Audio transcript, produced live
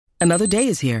Another day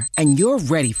is here, and you're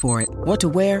ready for it. What to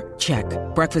wear? Check.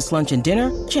 Breakfast, lunch, and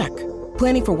dinner? Check.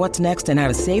 Planning for what's next and how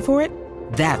to save for it?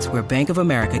 That's where Bank of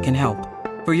America can help.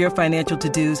 For your financial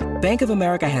to-dos, Bank of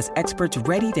America has experts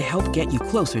ready to help get you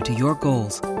closer to your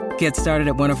goals. Get started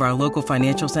at one of our local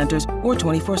financial centers or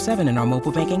 24/7 in our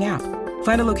mobile banking app.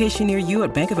 Find a location near you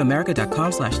at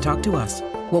bankofamerica.com/talktous.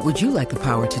 What would you like the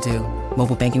power to do?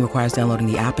 Mobile banking requires downloading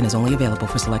the app and is only available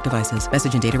for select devices.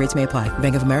 Message and data rates may apply.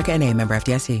 Bank of America N.A., member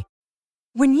FDIC.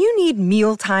 When you need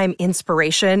mealtime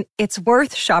inspiration, it's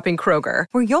worth shopping Kroger,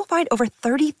 where you'll find over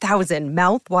 30,000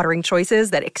 mouth-watering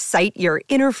choices that excite your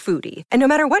inner foodie. And no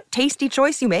matter what tasty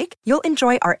choice you make, you'll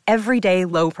enjoy our everyday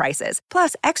low prices,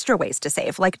 plus extra ways to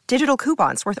save, like digital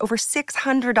coupons worth over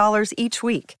 $600 each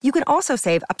week. You can also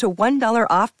save up to $1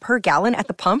 off per gallon at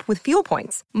the pump with fuel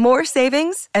points. More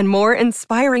savings and more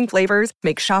inspiring flavors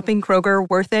make shopping Kroger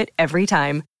worth it every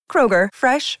time. Kroger,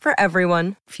 fresh for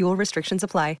everyone. Fuel restrictions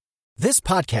apply. This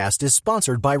podcast is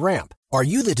sponsored by Ramp. Are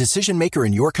you the decision maker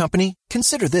in your company?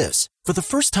 Consider this. For the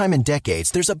first time in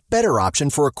decades, there's a better option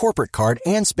for a corporate card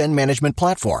and spend management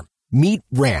platform. Meet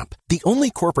Ramp, the only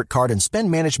corporate card and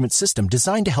spend management system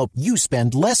designed to help you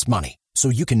spend less money so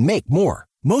you can make more.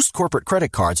 Most corporate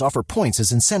credit cards offer points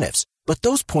as incentives, but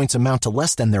those points amount to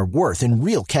less than their worth in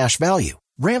real cash value.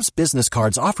 Ramp's business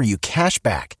cards offer you cash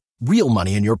back, real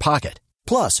money in your pocket.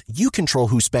 Plus, you control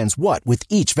who spends what with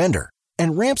each vendor.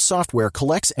 And Ramp software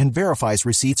collects and verifies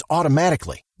receipts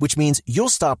automatically, which means you'll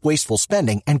stop wasteful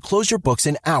spending and close your books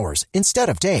in hours instead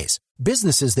of days.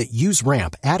 Businesses that use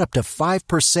Ramp add up to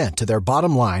 5% to their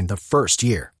bottom line the first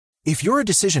year. If you're a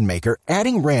decision maker,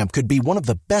 adding Ramp could be one of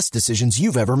the best decisions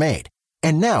you've ever made.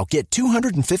 And now get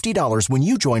 $250 when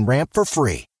you join Ramp for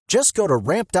free. Just go to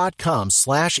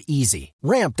ramp.com/easy.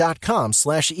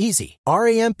 Ramp.com/easy.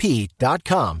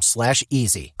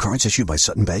 RAMP.com/easy. Cards issued by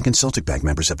Sutton Bank and Celtic Bank,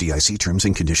 members of FDIC. Terms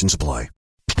and conditions apply.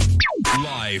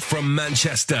 Live from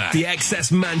Manchester, the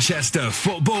XS Manchester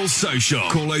Football Social.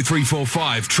 Call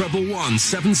 0345 111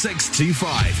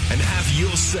 7625 and have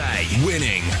your say.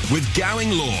 Winning with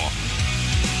Gowing Law.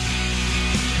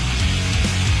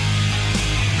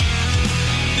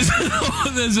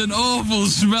 There's an awful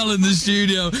smell in the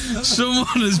studio.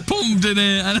 Someone has pumped in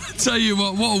here, and I tell you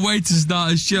what a way to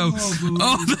start a show.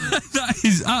 That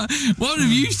is... one of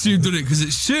you two done it, because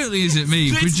it certainly isn't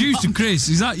me. Producer Chris,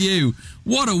 is that you?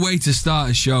 What a way to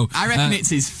start a show. I reckon it's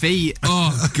his feet.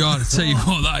 Oh, God, I tell you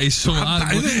what, that is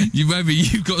something. Maybe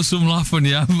you've got some laugh on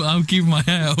you. I'm keeping my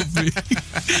hair up.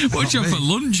 Watch out for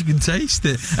lunch, you can taste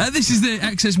it. This is the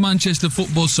XS Manchester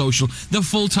Football Social, the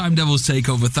Full-Time Devils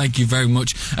takeover. Thank you very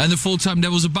much. And the Full-Time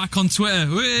Devils are back on Twitter.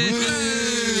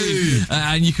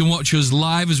 And you can watch us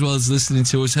live as well as listening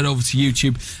to us. Head over to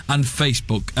YouTube and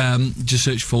Facebook. Just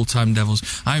search Full-Time Devils.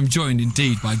 I am joined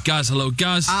indeed by Gaz. Hello,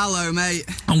 Gaz. Hello, mate.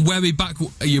 And Webby back.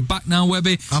 Are you back now,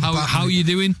 Webby? How are you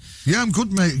doing? Yeah, I'm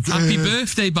good, mate. Happy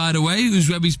birthday, by the way. It was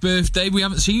Webby's birthday. We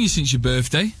haven't seen you since your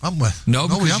birthday. Haven't we? No,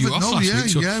 because you were off last week.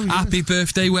 So happy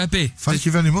birthday, Webby. Thank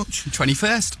you very much.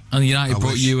 21st. And United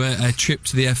brought you a trip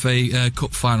to the FA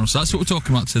Cup final. So that's what we're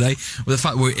talking about today. With the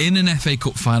fact we're in an FA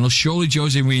Cup final, surely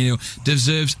Jose Mourinho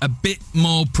deserves a bit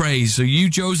more praise. So you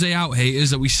Jose out haters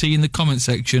that we see in the comment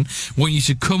section, want you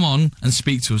to come on and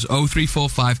speak to us.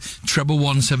 0345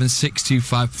 111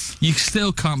 7625. You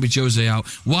still can't be Jose out.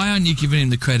 Why aren't you giving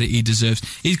him the credit he deserves?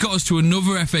 He's got us to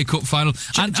another FA Cup final,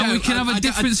 and we can have a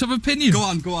difference of opinion. Go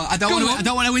on. I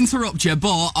don't want to interrupt you,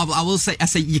 but I will say,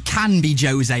 you can be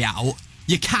Jose out.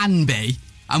 You can be.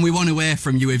 And we want to hear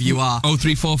from you if you are.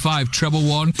 0345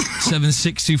 111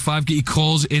 7625. Get your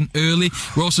calls in early.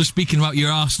 We're also speaking about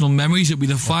your Arsenal memories. It'll be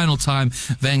the final time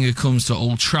Wenger comes to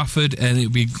Old Trafford, and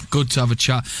it'll be good to have a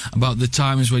chat about the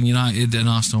times when United and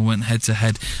Arsenal went head to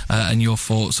head, and your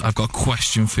thoughts. I've got a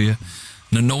question for you.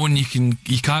 Now,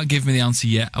 you can't give me the answer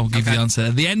yet. I'll give you the answer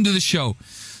at the end of the show.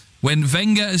 When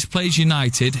Wenger has played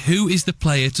United, who is the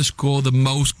player to score the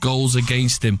most goals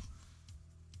against him?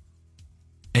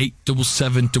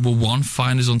 87711.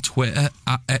 Find us on Twitter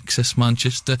at XS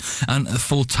Manchester and the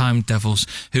Full-Time Devils.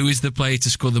 Who is the player to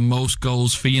score the most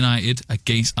goals for United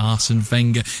against Arsene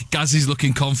Wenger? Gaz is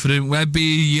looking confident.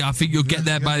 Webby, I think you'll get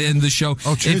there by the end of the show.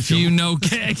 If you know,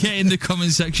 get in the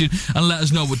comment section and let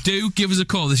us know. But do give us a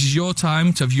call. This is your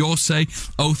time to have your say.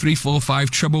 0345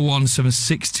 111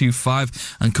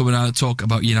 7625. And coming out to talk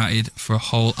about United for a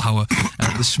whole hour.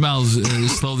 The smell's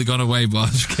slowly gone away, but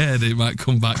I'm scared it might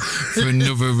come back for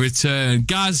another return.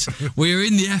 Gaz, we are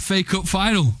in the FA Cup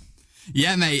final.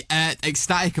 Yeah, mate,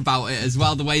 ecstatic about it as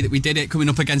well, the way that we did it, coming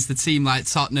up against a team like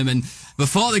Tottenham, and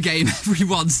before the game,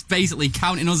 everyone's basically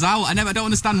counting us out. I don't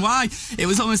understand why. It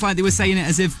was almost like they were saying it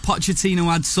as if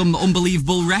Pochettino had some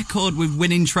unbelievable record with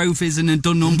winning trophies and had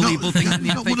done unbelievable things in the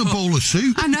FA Cup. Not won a bowl of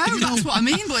soup. I know, that's what I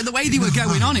mean, but the way they were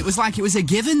going on, it was like it was a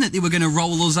given that they were going to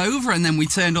roll us over, and then we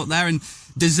turned up there and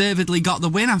deservedly got the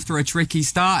win after a tricky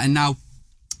start, and now,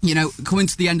 you know, coming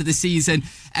to the end of the season,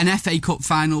 an FA Cup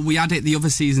final. We had it the other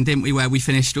season, didn't we, where we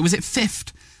finished, was it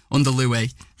 5th under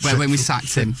Louis, when we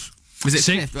sacked him? Was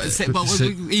it 5th?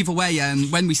 Well, either way,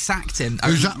 when we sacked him...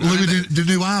 Was that Louis, the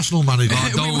new Arsenal manager?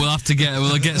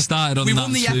 We'll get started on that. We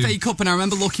won the FA Cup, and I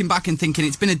remember looking back and thinking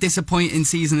it's been a disappointing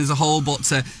season as a whole, but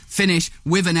to finish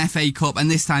with an FA Cup, and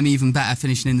this time even better,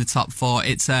 finishing in the top 4,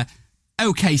 it's a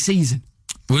okay season.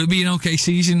 Will it be an okay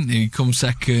season? You come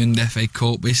second, FA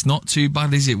Cup. It's not too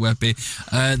bad, is it, Webby?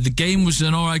 The game was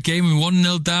an alright game. We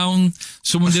 1-0 down.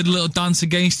 Someone did a little dance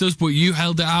against us, but you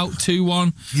held it out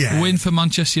 2-1. Yeah. Win for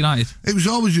Manchester United. It was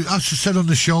always, as I said on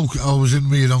the show, I was in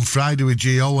Mead on Friday with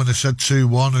Gio and I said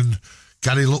 2-1, and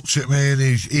Gary looked at me and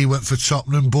he went for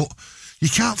Tottenham, but you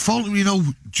can't fault him. You know,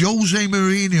 Jose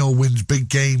Mourinho wins big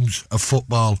games of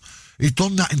football. He's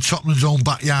done that in Tottenham's own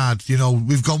backyard. You know,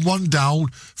 we've gone 1 down.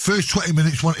 First 20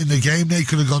 minutes went in the game. They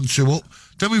could have gone 2 up.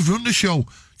 Then we've run the show.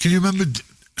 Can you remember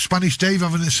Spanish Dave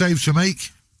having a save to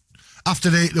make? After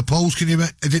they hit the post, he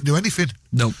didn't do anything.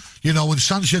 No. You know, when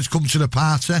Sanchez come to the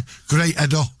party, great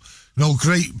header. You know,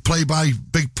 great play by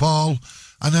Big Paul.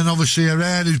 And then obviously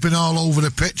Herrera's been all over the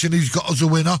pitch and he's got us a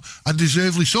winner, and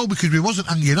deservedly so, because we wasn't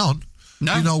hanging on.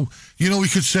 No. You know, we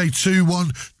could say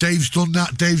 2-1, Dave's done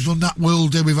that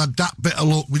worldie, we've had that bit of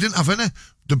luck. We didn't have any.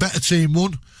 The better team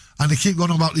won. And they keep going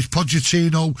on about this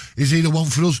Pochettino, is he the one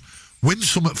for us? Win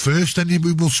some at first, then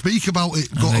we will speak about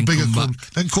it, got a bigger club,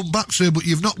 then come back, sir, but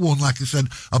you've not won, like I said,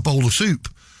 a bowl of soup.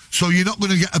 So you're not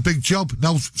going to get a big job.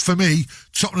 Now, for me,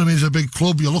 Tottenham is a big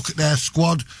club. You look at their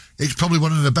squad, it's probably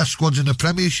one of the best squads in the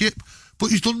Premiership. But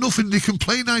he's done nothing. They can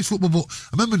play nice football. But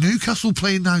I remember Newcastle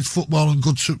playing nice football and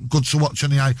good to watch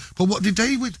on the eye. But what did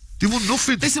they win? They won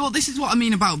nothing. This is what I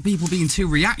mean about people being too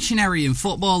reactionary in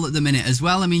football at the minute as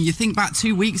well. I mean, you think back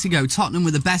 2 weeks ago, Tottenham were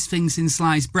the best thing since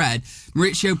sliced bread.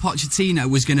 Mauricio Pochettino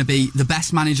was going to be the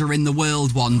best manager in the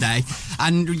world one day.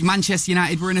 And Manchester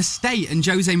United were in a state, and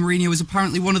Jose Mourinho was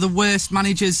apparently one of the worst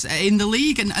managers in the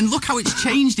league. And look how it's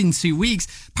changed in 2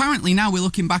 weeks. Apparently now we're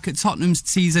looking back at Tottenham's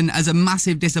season as a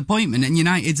massive disappointment and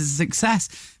United's as a success.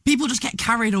 People just get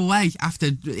carried away after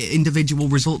individual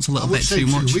results a little bit too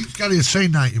much. Gary was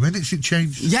saying 90 minutes, it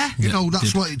changed. Yeah. You know,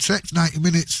 that's what it takes, 90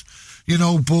 minutes. You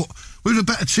know, but we're a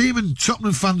better team, and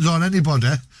Tottenham fans or anybody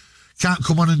can't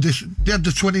come on and they had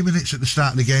the 20 minutes at the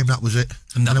start of the game, that was it.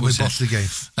 And then we lost the game.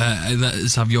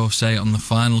 Let's have your say on the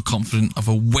final. Confident of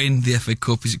a win, the FA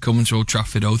Cup, is it coming to Old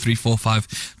Trafford?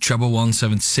 0345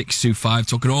 117 625.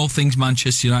 Talking all things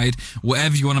Manchester United,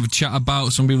 whatever you want to have a chat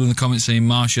about. Some people in the comments saying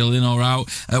Marshall in or out.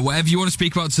 Whatever you want to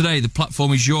speak about today, the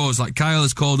platform is yours. Like Kyle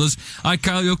has called us. Hi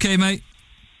Kyle, you okay, mate?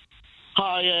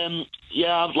 Hi,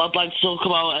 I'd like to talk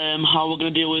about how we're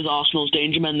going to deal with Arsenal's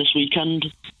danger men this weekend.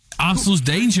 Arsenal's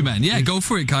danger men? Yeah, go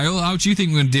for it, Kyle. How do you think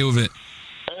we're going to deal with it?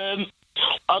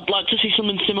 I'd like to see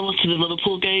something similar to the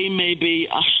Liverpool game, maybe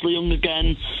Ashley Young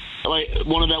again, like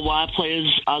one of their wide players,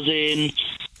 as in,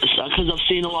 because I've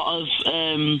seen a lot of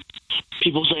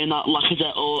people saying that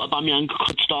Lacazette or Aubameyang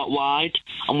could start wide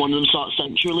and one of them start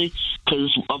centrally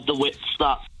because of the width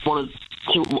that one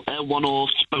or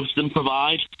both of them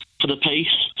provide for the pace.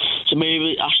 So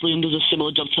maybe Ashley Young does a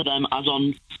similar job to them as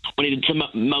on when he did to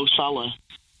Mo Salah.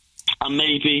 And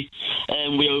maybe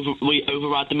we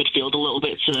override the midfield a little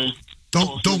bit to...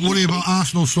 Don't worry about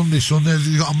Arsenal Sunday.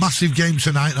 They've got a massive game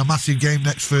tonight and a massive game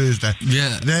next Thursday.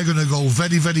 Yeah. They're going to go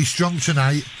very, very strong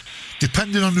tonight.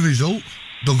 Depending on the result,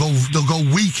 they'll go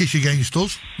weakish against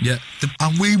us. Yeah.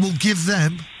 And we will give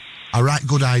them a right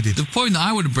good idea. The point that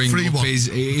I would bring up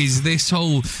is this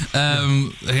whole,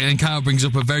 and Kyle brings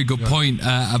up a very good point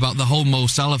about the whole Mo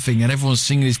Salah thing, and everyone's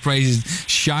singing his praises,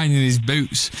 shining his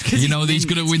boots. You know, he's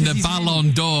going to win the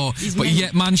Ballon d'Or, but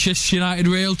yet Manchester United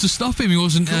were able to stop him. He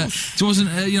wasn't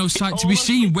sight to be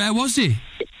seen. Where was he?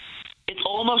 It's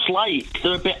almost like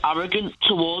they're a bit arrogant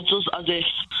towards us, as if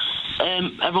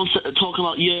everyone's talking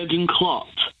about Jurgen Klopp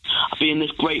being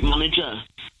this great manager.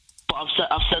 But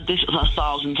I've said this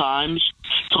 1,000 times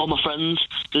to all my friends.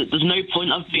 There's no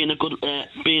point of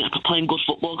playing good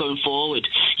football going forward.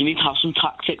 You need to have some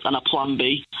tactics and a plan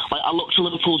B. Like, I looked to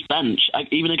Liverpool's bench,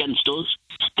 even against us.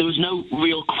 There was no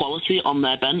real quality on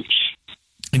their bench.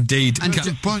 Indeed. And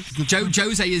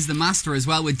Jose is the master as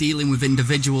well with dealing with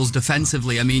individuals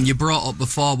defensively. I mean, you brought up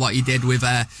before what he did with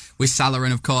Salah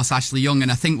and, of course, Ashley Young.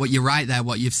 And I think what you're right there,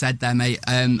 what you've said there, mate,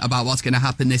 about what's going to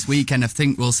happen this weekend. I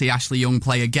think we'll see Ashley Young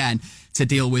play again to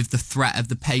deal with the threat of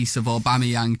the pace of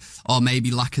Aubameyang or maybe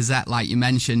Lacazette, like you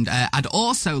mentioned. I'd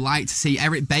also like to see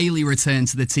Eric Bailey return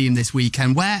to the team this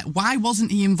weekend. Why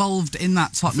wasn't he involved in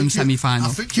that Tottenham semi-final? I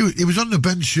think he was on the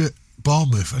bench at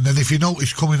Bournemouth, and then if you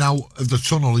notice coming out of the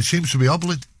tunnel, he seems to be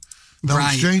hobbling. Now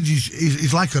it's strange.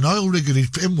 He's like an oil rig, and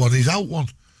he's in one, he's out one.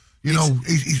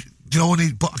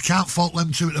 But I can't fault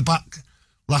them two at the back.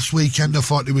 Last weekend I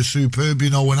thought he was superb,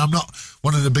 and I'm not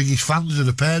one of the biggest fans of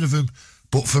the pair of them,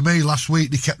 but for me last week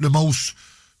they kept the most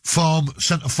form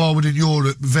centre forward in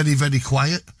Europe very, very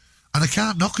quiet, and I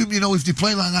can't knock him. If they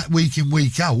play like that week in,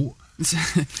 week out,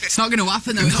 it's not going to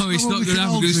happen though. No, it's not going to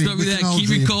happen. It's not there. Keep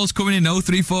your calls coming in.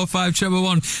 0345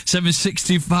 111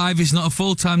 7625. It's not a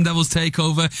full-time Devils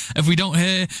takeover if we don't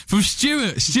hear from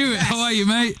Stuart. Stuart, how are you,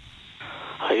 mate?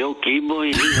 Are you okay,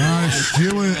 boys? Hi,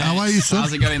 Stuart. How are you, son?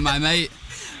 How's it going, my mate?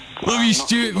 Love you,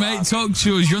 Stuart, mate. Talk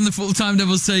to us. You're on the full-time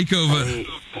Devils takeover.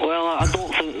 Well, I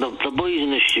don't think the boys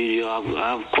in the studio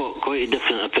have quite a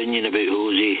different opinion about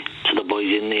Jose to the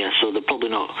boys in there, so they're probably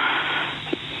not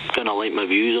going to like my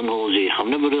views on Jose. I've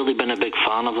never really been a big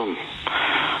fan of him.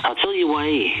 I'll tell you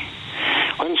why.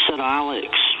 When Sir Alex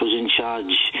was in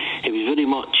charge, it was very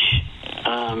much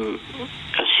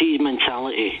a siege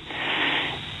mentality.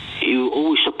 He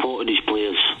always supported his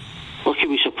players. Look how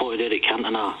he supported Eric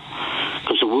Cantona,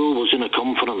 because the world was going to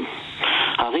come for him.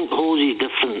 I think Jose's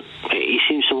different. He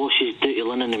seems to wash his dirty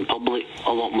linen in public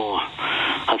a lot more.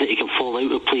 I think he can fall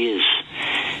out with players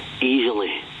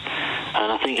easily.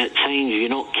 And I think at times, if you're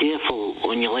not careful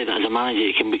when you're like that as a manager,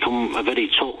 it can become a very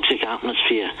toxic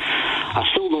atmosphere. I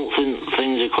still don't think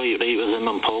things are quite right with him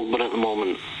and Pogba at the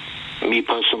moment, me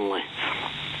personally.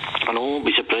 And I won't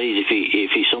be surprised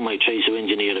if he somehow tries to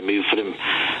engineer a move for him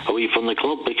away from the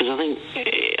club, because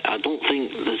I don't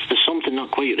think there's something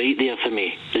not quite right there for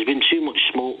me. There's been too much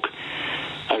smoke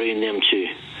around them two.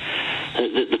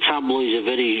 The tabloids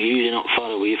are usually not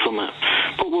far away from it.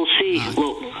 But we'll see.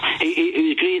 Look, it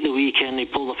was great the weekend. He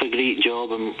pulled off a great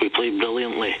job and we played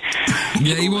brilliantly.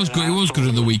 Yeah, he was good. He was good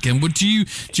at the weekend. But do you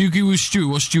agree with Stuart?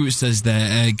 What Stuart says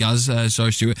there, Gaz?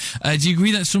 Sorry, Stuart. Do you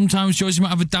agree that sometimes Jose might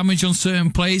have a damage on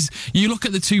certain players? You look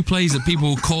at the two players that people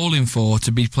were calling for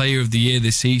to be Player of the Year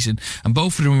this season, and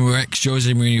both of them were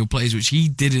ex-Jose Mourinho players, which he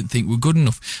didn't think were good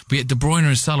enough. But yet De Bruyne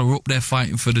and Salah were up there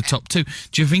fighting for the top two.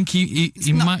 Do you think he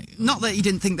might? Not that he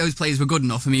didn't think those players were good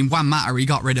enough. I mean, Juan Mata, he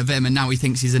got rid of him, and now he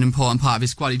thinks he's an important part of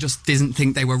his squad. He just doesn't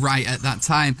think they were right at that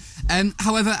time.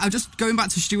 However, I'm just going back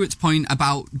to Stuart's point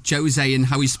about Jose and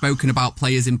how he's spoken about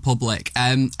players in public.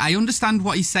 I understand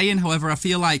what he's saying. However, I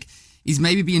feel like he's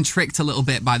maybe being tricked a little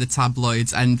bit by the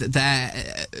tabloids, and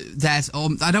there's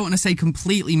I don't want to say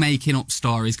completely making up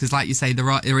stories, because like you say,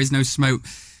 there is no smoke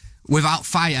without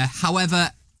fire.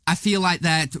 However, I feel like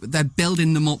they're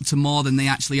building them up to more than they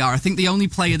actually are. I think the only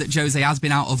player that Jose has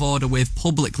been out of order with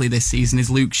publicly this season is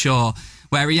Luke Shaw,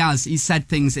 where he's said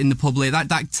things in the public.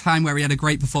 That time where he had a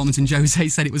great performance and Jose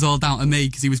said it was all down to me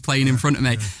because he was playing in front of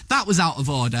me. That was out of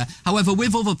order. However,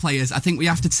 with other players, I think we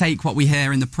have to take what we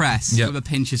hear in the press with a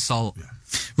pinch of salt.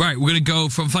 Right, we're going to go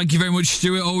from thank you very much,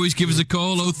 Stuart. Always give us a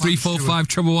call, 0345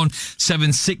 111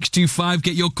 7625.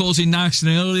 Get your calls in nice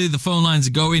and early. The phone lines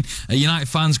are going. United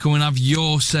fans, come and have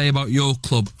your say about your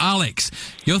club. Alex,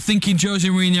 you're thinking Jose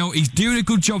Mourinho, he's doing a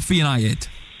good job for United.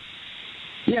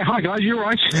 Yeah, hi guys, you all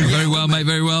right? Very well, mate,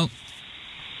 very well.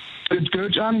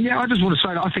 Good. I just want to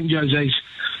say that I think Jose's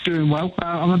doing well.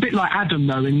 I'm a bit like Adam,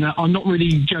 though, in that I'm not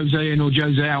really Jose in or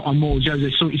Jose out. I'm more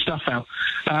Jose sorting stuff out.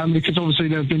 Because obviously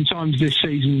there have been times this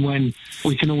season when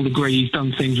we can all agree he's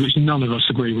done things which none of us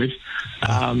agree with.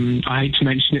 I hate to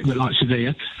mention it, but like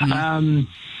Sevilla.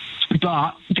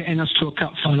 But getting us to a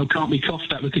cup final can't be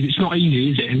coughed at, because it's not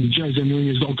easy, is it? And Jose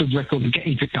Mourinho's got a good record of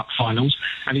getting to cup finals,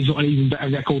 and he's got an even better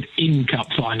record in cup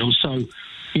finals. So,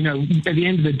 at the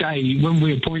end of the day, when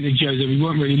we appointed Jose, we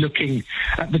weren't really looking,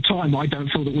 at the time, I don't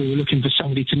feel that we were looking for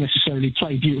somebody to necessarily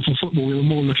play beautiful football. We were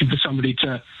more looking for somebody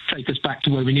to take us back to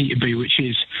where we need to be, which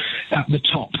is at the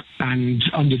top. And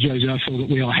under Jose, I feel that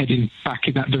we are heading back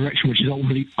in that direction, which is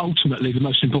ultimately the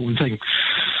most important thing.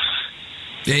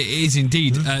 It is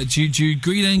indeed. Do you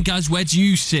agree then, Gaz? Where do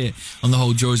you sit on the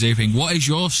whole Jose thing? What is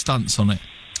your stance on it?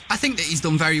 I think that he's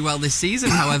done very well this season.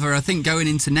 However, I think going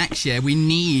into next year, we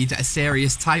need a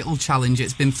serious title challenge.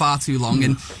 It's been far too long,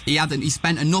 and he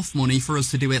spent enough money for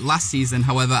us to do it last season.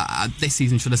 However, this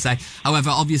season, should I say. However,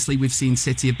 obviously, we've seen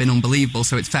City have been unbelievable,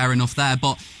 so it's fair enough there.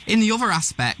 But in the other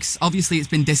aspects, obviously, it's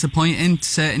been disappointing.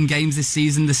 Certain games this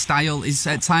season, the style is,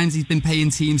 at times, he's been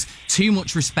paying teams too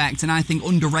much respect, and I think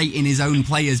underrating his own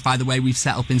players by the way we've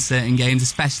set up in certain games,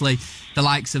 especially the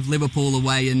likes of Liverpool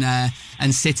away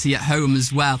and City at home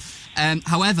as well.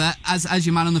 However, as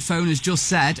your man on the phone has just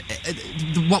said,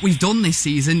 what we've done this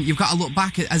season, you've got to look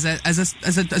back as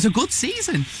a good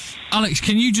season. Alex,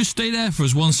 can you just stay there for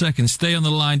us 1 second? Stay on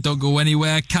the line, don't go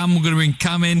anywhere. Cam, we're going to bring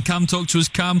Cam in. Cam, talk to us.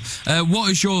 Cam, what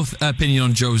is your opinion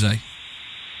on Jose?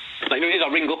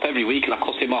 I ring up every week and I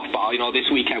cuss him off, but this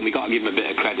weekend we got to give him a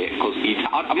bit of credit because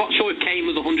I'm not sure if Kane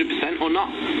was 100% or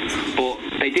not, but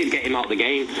they did get him out of the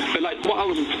game. But what I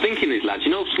was thinking is, lads,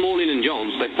 Smalling and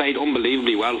Jones, they played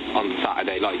unbelievably well on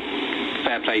Saturday.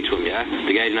 Fair play to them, yeah.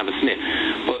 The guy didn't have a sniff,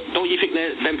 but don't you think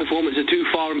them performances are too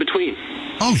far in between?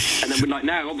 Oh, and then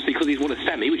now, obviously, because he's won a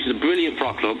semi, which is brilliant for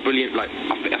our club, brilliant.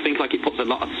 I think it puts a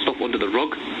lot of stuff under the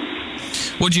rug.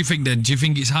 What do you think then? Do you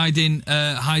think it's hiding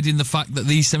the fact that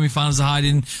these semi-finals are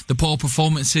hiding the poor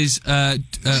performances of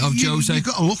Jose? You've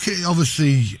got to look at it,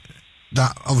 obviously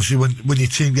when your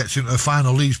team gets into a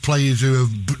final, these players who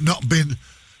have not been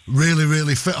really,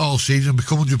 really fit all season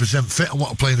become 100% fit and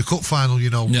want to play in the cup final,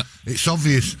 Yeah. It's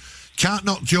obvious. Can't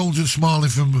knock Jones and Smalling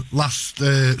from last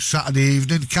Saturday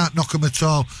evening. Can't knock them at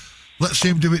all. Let's see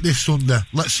him do it this Sunday.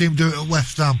 Let's see him do it at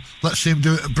West Ham. Let's see him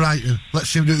do it at Brighton. Let's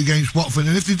see him do it against Watford.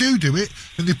 And if they do it,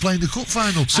 then they play in the cup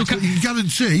final. So you can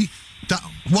guarantee that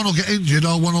one will get injured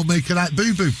or one will make a right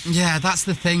boo-boo. Yeah, that's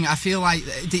the thing. I feel like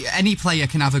any player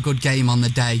can have a good game on the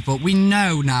day, but we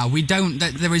know now,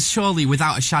 that there is surely,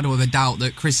 without a shadow of a doubt,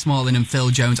 that Chris Smalling and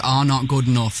Phil Jones are not good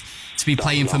enough to be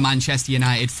playing for Manchester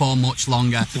United for much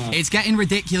longer. It's getting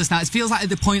ridiculous now. It feels like at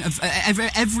the point of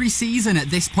every season,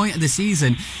 at this point of the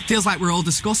season, feels like we're all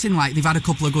discussing they've had a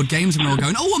couple of good games and we're all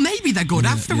going, oh, well, maybe they're good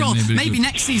after all. Maybe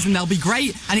next season they'll be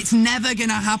great. And it's never going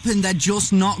to happen. They're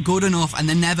just not good enough and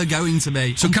they're never going to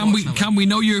be. So can we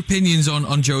know your opinions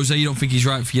on Jose? You don't think he's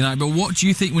right for United, but what do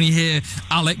you think when you hear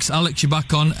Alex, you're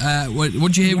back on,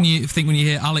 what do you hear when you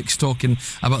hear Alex talking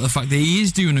about the fact that he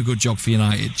is doing a good job for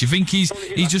United? Do you think he's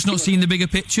just not seeing the bigger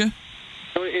picture?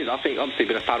 No, it is. I think, obviously,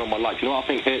 been a fan all my life. What I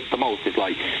think hurts the most is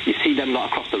you see them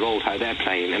across the road how they're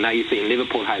playing, and now you see in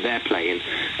Liverpool how they're playing,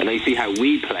 and then you see how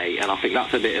we play, and I think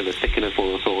that's a bit of a sickener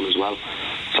for us all as well.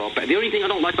 So, but the only thing I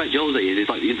don't like about Jose is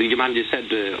your man just said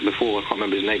before, I can't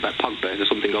remember his name, about Pogba, there's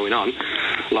something going on.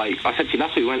 I said to you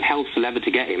last week, we went hell for leather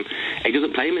to get him. He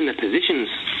doesn't play him in their positions.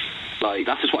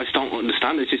 That's just what I just don't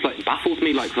understand. It's just baffles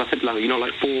me. Because I said,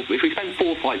 if we spend 4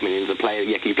 or 5 million for a player,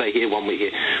 can you play here 1 week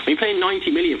here? When you're paying 90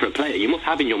 million for a player, you must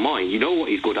have in your mind, you know what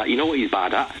he's good at, you know what he's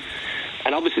bad at,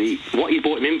 and obviously what he's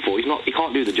brought him in for, he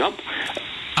can't do the job.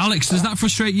 Alex, does that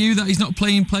frustrate you that he's not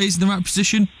playing players in the right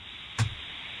position?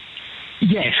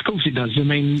 Yes, of course it does. I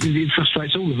mean, it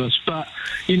frustrates all of us. But,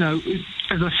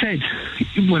 as I said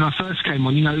when I first came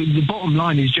on, the bottom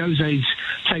line is Jose's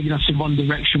taking us in one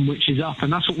direction, which is up,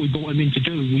 and that's what we brought him in to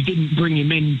do. We didn't bring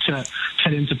him in to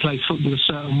tell him to play football a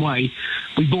certain way.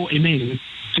 We brought him in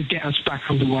to get us back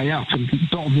on the way up, and the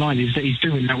bottom line is that he's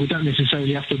doing that. We don't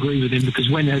necessarily have to agree with him, because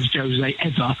when has Jose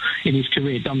ever in his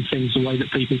career done things the way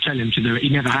that people tell him to do it? He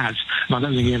never has, and I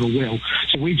don't think he ever will.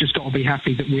 So we've just got to be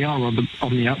happy that we are on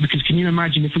the up, because can you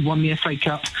imagine if we won the FA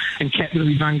Cup and kept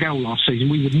Louis van Gaal last season?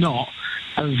 We would not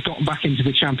have gotten back into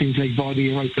the Champions League by the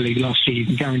Europa League last year. You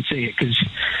can guarantee it, because,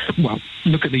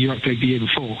 look at the Europa League the year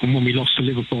before, and when we lost to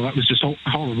Liverpool, that was just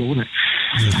horrible, wasn't it?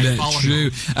 Yeah, true.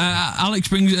 Alex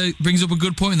brings up a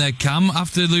good point there, Cam.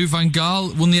 After Louis van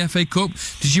Gaal won the FA Cup,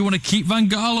 did you want to keep Van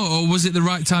Gaal, or was it the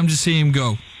right time to see him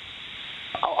go?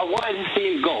 I wanted to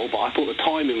see him go, but I thought the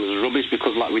timing was rubbish,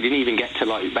 because we didn't even get to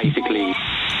basically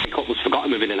the cup was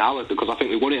forgotten within an hour, because I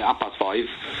think we won it at 5:30.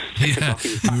 Yeah,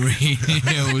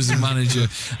 Mourinho was the manager.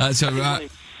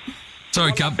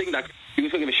 Sorry, Cam. You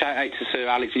was going to give a shout out to Sir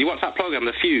Alex. You watch that programme,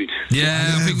 The Feud?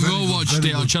 Yeah, I think we've all watched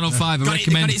it on Channel 5.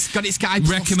 I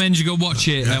recommend you go watch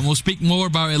it, and we'll speak more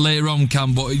about it later on,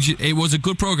 Cam. But it was a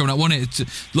good programme. I wanted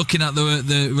looking at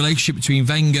the relationship between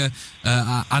Wenger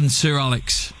and Sir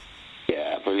Alex.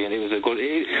 Yeah, brilliant. It was a good.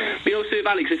 Sir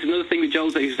Alex, this is another thing with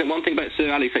Jose. One thing about Sir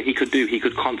Alex that he could do, he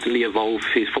could constantly evolve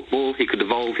his football. He could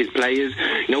evolve his players.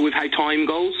 With how time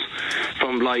goes,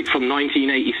 from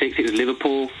 1986, it was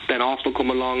Liverpool, then Arsenal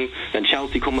come along, then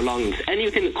Chelsea come along.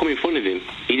 Anything that come in front of him,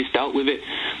 he just dealt with it.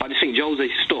 I just think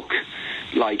Jose's stuck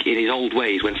like in his old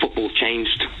ways when football's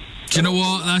changed. Do you know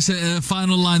what? That's a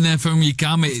final line there from you,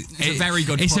 Cam. It's a very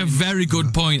good It's point. a very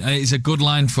good point. It's a good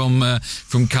line from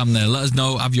Cam there. Let us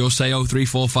know. Have your say.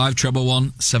 0345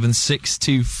 111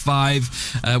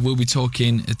 7625. We'll be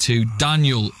talking to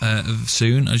Daniel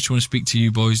soon. I just want to speak to you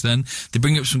boys then. They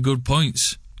bring up some good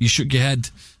points. You shook your head.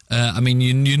 I mean,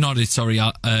 you nodded, sorry,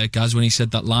 Gaz, when he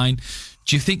said that line.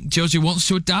 Do you think Jose wants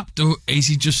to adapt, or is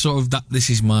he just sort of that,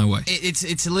 this is my way?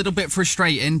 It's a little bit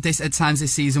frustrating at times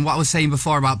this season. What I was saying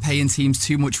before about paying teams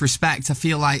too much respect, I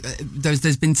feel like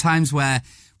there's been times where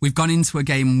we've gone into a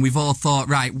game and we've all thought,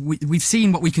 right, we've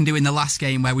seen what we can do in the last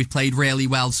game where we've played really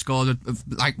well, scored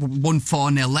like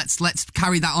 1-4-0. Let's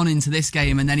carry that on into this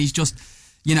game, and then he's just,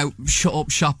 shut up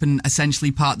shop and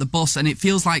essentially park the bus. And it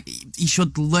feels like he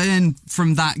should learn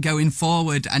from that going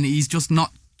forward, and he's just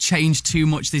not changed too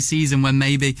much this season when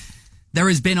maybe there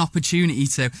has been opportunity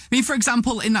to. I mean, for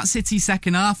example, in that City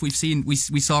second half, we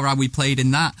saw how we played in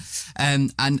that,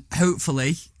 and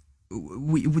hopefully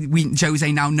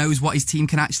Jose now knows what his team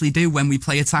can actually do when we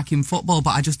play attacking football,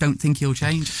 but I just don't think he'll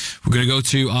change. We're going to go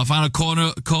to our final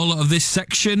caller of this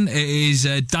section. It is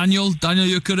Daniel. Daniel,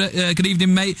 you're good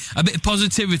evening, mate. A bit of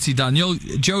positivity, Daniel.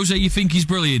 Jose, you think he's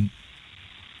brilliant?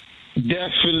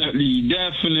 Definitely.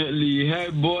 Hey,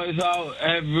 boys, how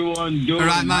everyone doing? All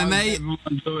right, my mate.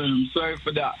 Everyone doing? I'm sorry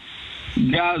for that.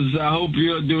 Guys, I hope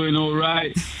you're doing all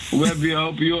right. Webby, I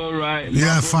hope you're all right.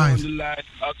 Yeah, fine. On the line,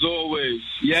 as always.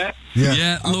 Yeah,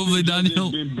 lovely, Daniel.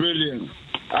 Jose's been brilliant.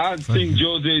 I think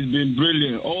Jose has been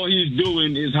brilliant. All he's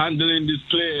doing is handling these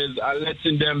players and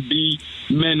letting them be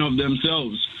men of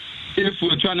themselves. If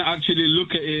we're trying to actually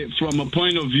look at it from a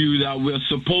point of view that we're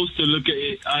supposed to look at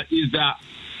it, is that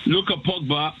look at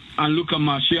Pogba and look at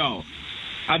Martial.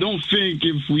 I don't think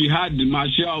if we had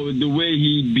Martial the way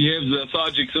he behaves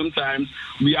lethargic sometimes,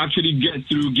 we actually get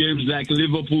through games like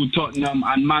Liverpool, Tottenham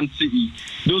and Man City.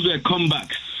 Those were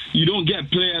comebacks. You don't get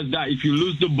players that if you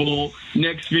lose the ball,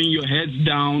 next thing your head's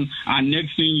down and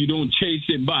next thing you don't chase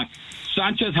it back.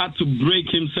 Sanchez had to break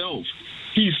himself.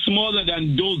 He's smaller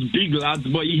than those big lads,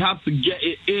 but he had to get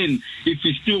it in if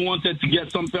he still wanted to get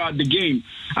something out of the game.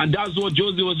 And that's what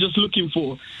Jose was just looking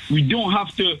for. We don't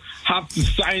have to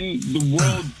sign the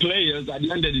world players at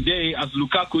the end of the day, as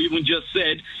Lukaku even just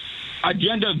said. At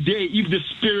the end of the day, if the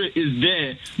spirit is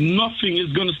there, nothing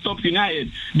is going to stop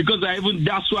United. Because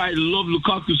that's why I love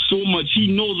Lukaku so much. He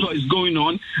knows what is going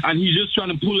on, and he's just trying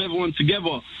to pull everyone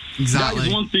together. Exactly. That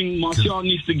is one thing Martial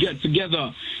needs to get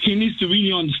together. He needs to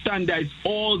really understand that it's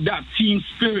all that team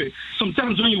spirit.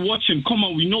 Sometimes when you watch him, come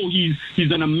on, we know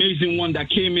he's an amazing one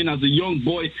that came in as a young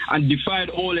boy and defied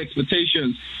all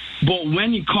expectations. But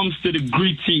when it comes to the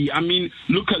gritty, I mean,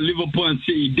 look at Liverpool and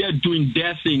City. They're doing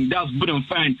their thing. That's good and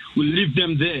fine. We'll leave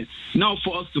them there. Now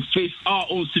for us to face our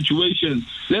own situations,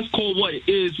 let's call what it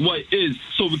is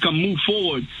so we can move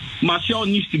forward. Martial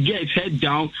needs to get his head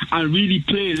down and really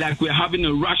play like we're having a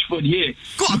Rashford here.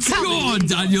 Go on,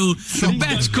 Daniel. The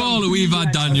best caller we've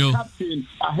had, Daniel. Captain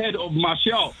ahead of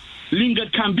Martial.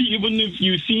 Lingard can be, even if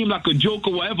you see him like a joke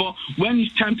or whatever, when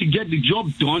it's time to get the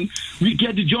job done, we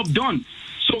get the job done.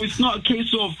 So it's not a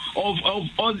case of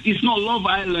it's not Love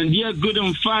Island. Yeah, good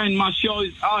and fine. Martial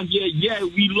is out here. Yeah,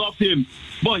 we love him.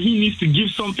 But he needs to give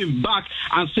something back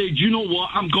and say, do you know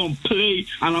what? I'm going to play,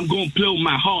 and I'm going to play with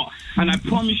my heart. And I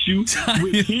promise you,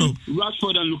 with him,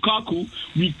 Rashford and Lukaku,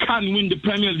 we can win the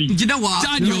Premier League. You know what?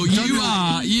 Daniel,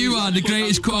 you are the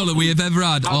greatest caller we have ever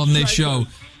had on this show.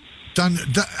 Dan,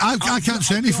 I can't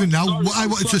say anything now. What I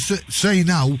wanted to say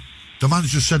now, the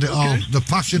man's just said it all. The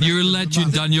passion. You're a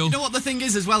legend, Daniel. You know what the thing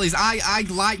is as well is I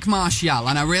like Martial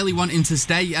and I really want him to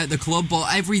stay at the club, but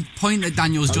every point that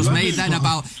Daniel's just made then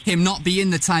about him not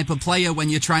being the type of player when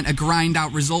you're trying to grind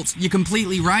out results, you're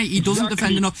completely right. He doesn't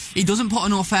defend enough. He doesn't put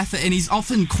enough effort in. He's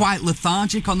often quite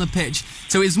lethargic on the pitch.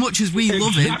 So as much as we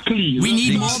love him, we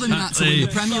need more than that to win the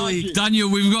Premier League.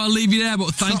 Daniel, we've got to leave you there,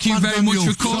 but thank you very much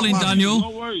for calling, Daniel. No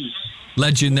worries.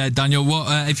 Legend there, Daniel.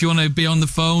 What if you want to be on the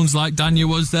phones like Daniel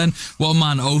was then? What a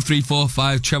man,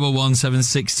 0345 111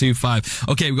 7625.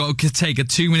 Okay, we've got to take a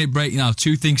 2-minute break now.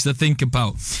 2 things to think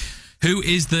about. Who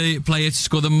is the player to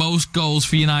score the most goals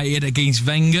for United against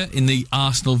Wenger in the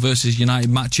Arsenal versus United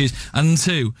matches? And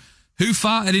 2, who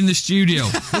farted in the studio?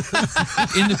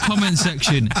 In the comment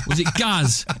section. Was it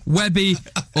Gaz, Webby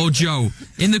or Joe?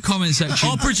 In the comment section.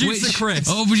 Or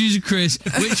producer Chris.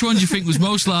 Which one do you think was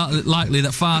most likely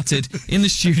that farted in the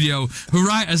studio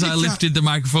right as I lifted the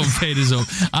microphone faders up?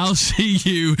 I'll see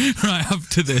you right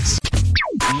after this.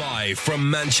 Live from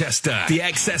Manchester, the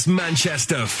XS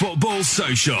Manchester Football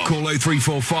Social. Call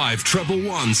 0345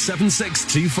 111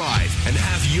 7625 and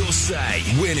have your say.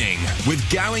 Winning with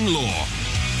Gowing Law.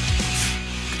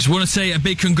 Just want to say a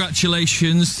big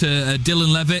congratulations to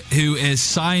Dylan Levitt, who is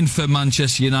signed for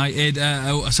Manchester United,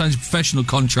 signed a professional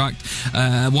contract,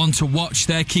 one to watch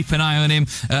there, keep an eye on him.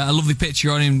 A lovely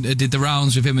picture on him, did the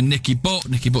rounds with him and Nicky Butt.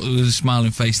 Nicky Butt with a smiling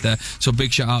face there. So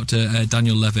big shout out to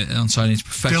Daniel Levitt on signing his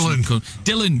professional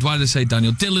Dylan, why did I say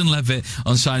Daniel? Dylan Levitt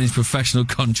on signing his professional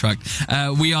contract.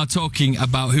 We are talking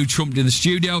about who trumped in the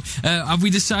studio. Have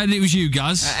we decided it was you,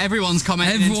 Gaz? Everyone's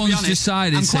commenting. Everyone's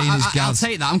decided saying it's Gaz. I'll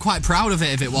take that. I'm quite proud of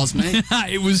it if it was me.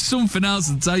 It was something else,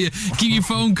 I'll tell you. Keep your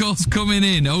phone calls coming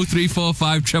in.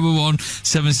 0345 111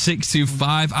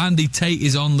 7625. Andy Tate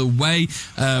is on the way.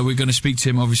 We're going to speak to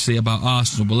him, obviously, about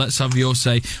Arsenal, but let's have your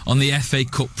say on the FA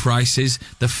Cup prices,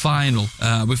 the final.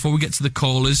 Before we get to the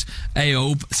callers,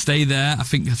 Aob, stay there. I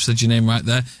think I've said your name right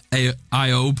there.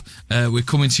 Aob. We're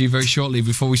coming to you very shortly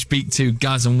before we speak to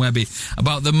Gaz and Webby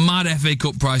about the mad FA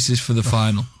Cup prices for the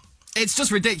final. It's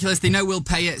just ridiculous. They know we'll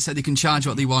pay it, so they can charge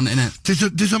what they want, innit?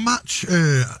 There's a match,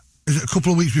 is it a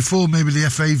couple of weeks before, maybe the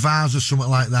FA Vars or something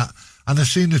like that, and I've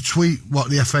seen the tweet what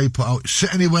the FA put out.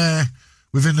 Sit anywhere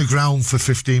within the ground for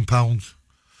 £15.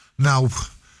 Now,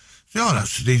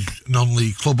 that's the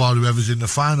non-league club or whoever's in the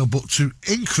final, but to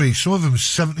increase some of them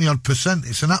 70-odd%,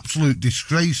 it's an absolute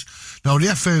disgrace. Now, the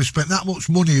FA have spent that much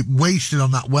money wasted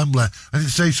on that Wembley, and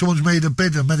it says someone's made a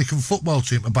bid, American football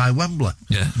team, to buy Wembley.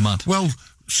 Yeah, mad. Well,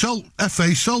 sell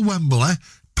Wembley,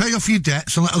 pay off your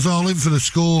debts and let us all in for the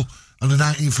score on the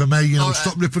 19th of May,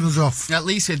 stop ripping us off. At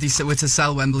least if they were to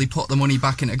sell Wembley, put the money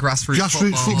back into grassroots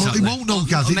football. Exactly. They won't know,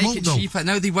 Gaz. Make it cheaper.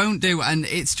 No, they won't do, and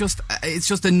it's just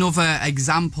another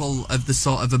example of the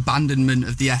sort of abandonment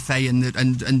of the FA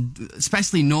and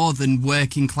especially northern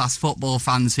working class football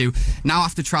fans who now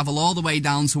have to travel all the way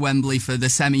down to Wembley for the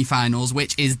semi-finals,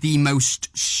 which is the most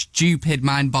stupid,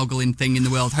 mind-boggling thing in the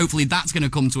world. Hopefully that's going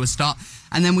to come to a stop,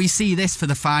 and then we see this for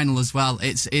the final as well.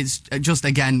 It's just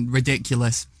again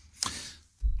ridiculous.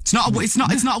 It's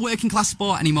not a working class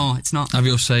sport anymore. It's not. Have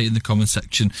your say in the comment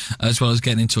section, as well as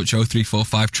getting in touch.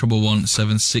 0345 111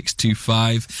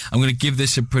 7625. I'm going to give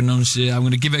this a pronunciation. I'm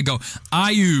going to give it a go.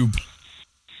 Ayoub.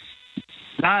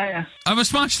 Yeah. Have I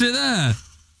smashed it there?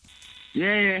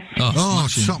 Yeah. Oh,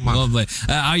 shot, man. Lovely.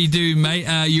 How you doing, mate?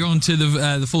 You're on to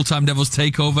the Full-Time Devils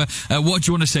takeover. What do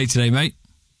you want to say today, mate?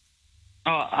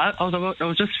 I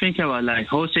was just thinking about like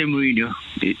Jose Mourinho.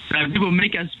 People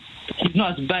make us. He's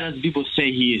not as bad as people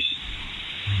say he is.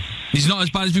 He's not as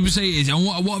bad as people say he is. And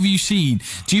what have you seen?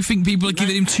 Do you think people are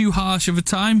giving him too harsh of a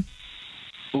time?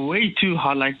 Way too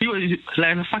hard. Like people,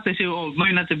 like the fact they say, "Oh, Man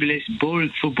United plays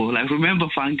boring football." Like remember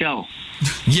Van Gaal?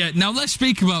 Yeah. Now let's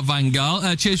speak about Van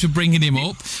Gaal. Cheers for bringing him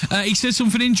up. He said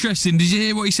something interesting. Did you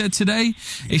hear what he said today?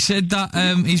 He said that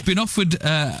he's been offered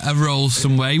a role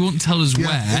somewhere. He wouldn't tell us where.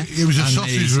 It was a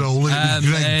sausage roll. It was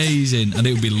amazing, and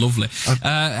it would be lovely.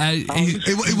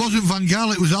 It wasn't Van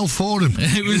Gaal. It was Al Forum.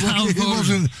 It was Al Forum. It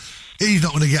wasn't. He's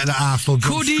not going to get the Arsenal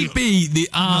job. Could he be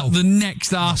the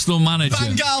next Arsenal manager?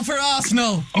 Van Gaal for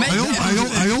Arsenal.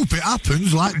 I hope it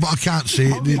happens, but I can't see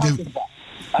it.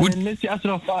 Let's see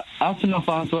Arsenal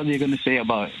fans what they're going to say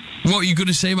about it. What are you going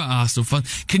to say about Arsenal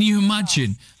fans? Can you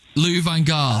imagine Louis Van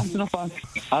Gaal? Arsenal fans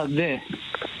out there.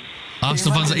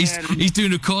 Arsenal fans, he's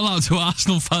doing a call out to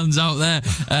Arsenal fans out there.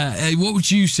 What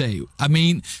would you say? I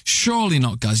mean, surely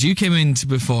not, Gaz. You came in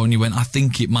before and you went, I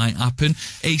think it might happen.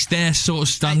 It's their sort of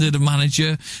standard of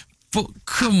manager. But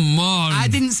come on. I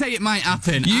didn't say it might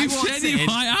happen. You said it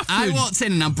might happen. I walked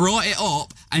in and I brought it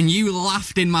up and you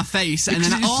laughed in my face. And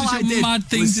then all I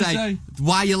did was say,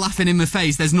 why are you laughing in my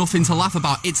face? There's nothing to laugh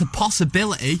about. It's a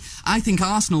possibility. I think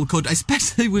Arsenal could,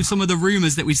 especially with some of the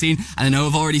rumours that we've seen. And I know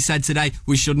I've already said today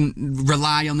we shouldn't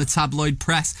rely on the tabloid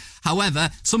press. However,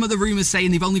 some of the rumours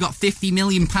saying they've only got £50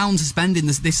 million to spend in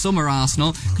this summer,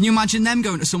 Arsenal. Can you imagine them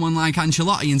going to someone like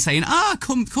Ancelotti and saying,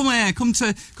 come here, come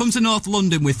to North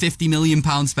London with £50 million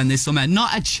to spend this summer?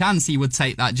 Not a chance he would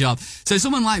take that job. So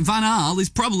someone like Van Gaal is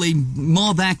probably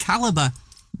more their calibre.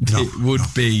 It would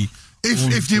be.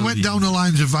 If they went down the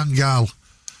lines of Van Gaal,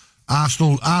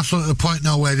 Arsenal at the point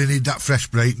now where they need that fresh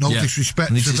break. No disrespect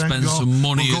to Wenger. They need to spend some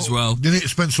money as well. They need to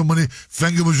spend some money.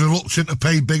 Wenger was reluctant to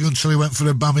pay big until he went for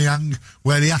Aubameyang,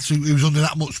 where he was under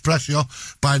that much pressure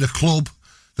by the club,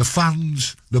 the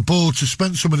fans, the board to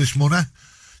spend some of this money.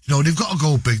 They've got to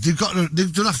go big. They'll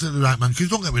have to do the right man. Because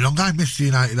don't get me wrong, I missed the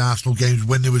United Arsenal games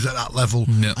when they was at that level,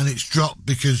 and it's dropped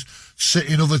because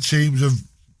City and other teams have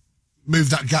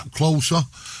moved that gap closer.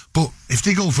 But if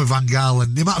they go for Van Gaal,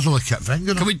 then they might as well have kept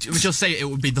Wenger. Can we just say it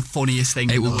would be the funniest thing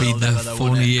in the world? It would be the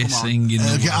funniest thing in the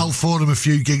world. Get Al Forum a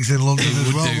few gigs in London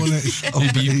as well, wouldn't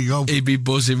it? There you go. He'd be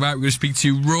buzzing. Right, we're going to speak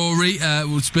to Rory.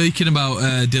 We're speaking about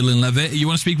Dylan Levitt. You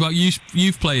want to speak about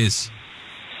youth players?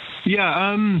 Yeah,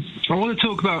 I want to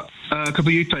talk about a couple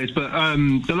of youth players, but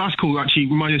the last call actually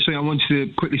reminded me of something I wanted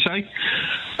to quickly say.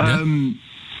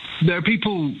 There are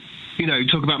people,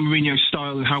 talk about Mourinho's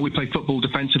style and how we play football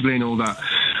defensively and all that.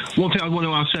 One thing I want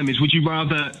to ask them is, would you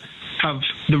rather have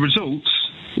the results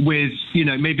with,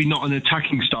 maybe not an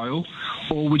attacking style,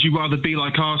 or would you rather be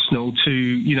like Arsenal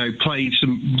to, play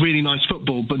some really nice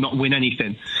football but not win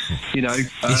anything?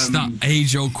 It's that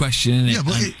age-old question, isn't it? Yeah,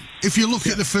 but if you look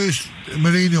at the first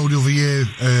Mourinho the other year,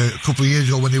 a couple of years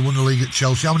ago when they won the league at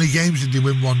Chelsea, how many games did they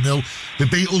win 1-0? They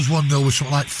beat us 1-0 with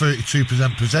something like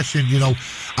 32% possession.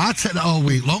 I take that all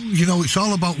week long. It's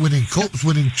all about winning cups,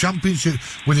 winning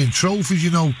championships, winning trophies.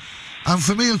 And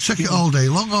for me, I'll take it all day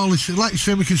long. Like you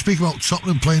say, we can speak about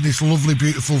Tottenham playing this lovely,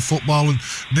 beautiful football and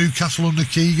Newcastle under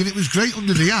Keegan. It was great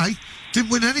under the eye.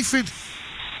 Didn't win anything.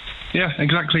 Yeah,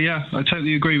 exactly, yeah. I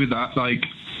totally agree with that.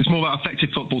 It's more about effective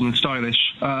football than stylish.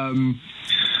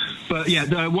 But, yeah,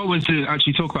 what I wanted to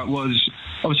actually talk about was,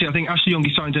 obviously, I think Ashley Young,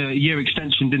 he signed a year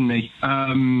extension, didn't he?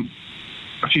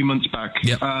 A few months back.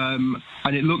 Yep.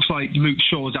 And it looks like Luke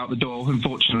Shaw's out the door,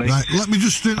 unfortunately. Right, let me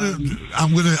just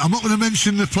I'm not going to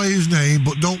mention the player's name,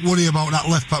 but don't worry about that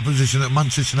left back position at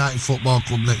Manchester United Football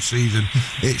Club next season.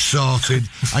 It's sorted.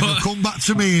 And you'll come back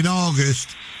to me in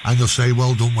August and you'll say,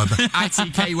 well done, Webber.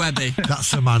 ITK Webby.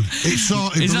 That's the man. It's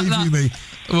sorted,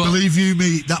 believe you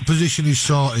me, that position is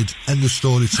sorted. End of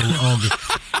story till August.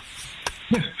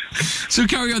 So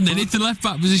carry on then. If the left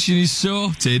back position is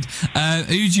sorted,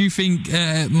 who do you think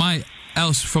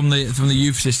else from the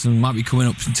youth system might be coming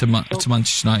up to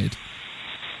Manchester United?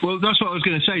 Well, that's what I was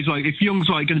going to say. Is if Young's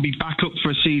going to be back up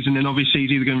for a season, then obviously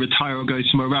he's either going to retire or go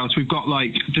somewhere else. We've got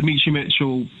Dimitri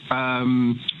Mitchell,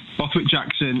 Bothwick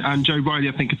Jackson, and Joe Riley.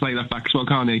 I think could play left back as well,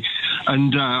 can't he?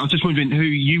 And I was just wondering who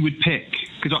you would pick.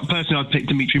 Because personally, I'd pick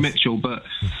Dimitri Mitchell, but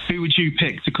who would you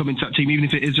pick to come into that team, even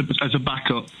if it is as a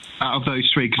backup out of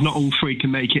those three? Because not all three can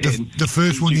make it in. The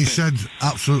first one you said,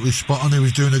 absolutely spot on. He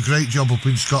was doing a great job up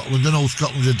in Scotland. I know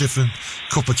Scotland's a different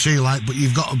cup of tea, but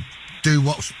you've got to do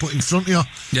what's put in front of you.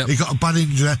 Yep. He got a bad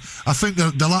injury. I think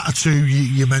the latter two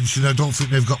you mentioned, I don't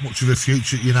think they've got much of a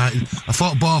future at United. I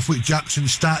thought Borthwick Jackson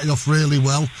started off really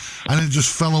well and then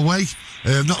just fell away.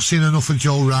 I've not seen enough of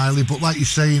Joe Riley, but like you're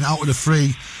saying, out of the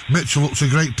three, Mitchell looks a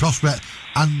great prospect.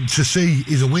 And to see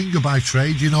he's a winger by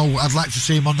trade, I'd like to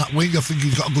see him on that wing. I think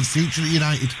he's got a good future at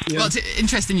United. Yeah. Well, it's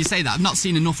interesting you say that. I've not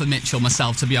seen enough of Mitchell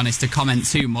myself, to be honest, to comment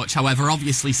too much. However,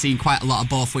 obviously seen quite a lot of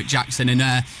Borthwick Jackson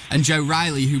and Joe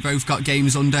Riley, who both got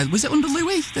games under. Was it under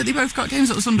Louis that they both got games?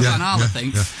 It was under Van Gaal, I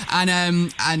think.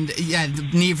 Yeah.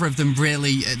 And neither of them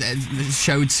really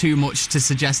showed too much to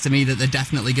suggest to me that they're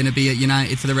definitely going to be at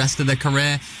United for the rest of their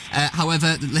career.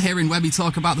 However, hearing Webby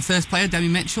talk about the first player, Demi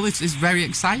Mitchell, is very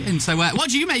exciting. So, what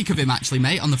do you make of him, actually,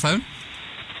 mate, on the phone?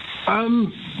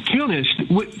 To be honest,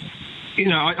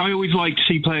 I always like to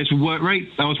see players with work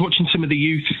rate. I was watching some of the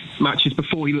youth matches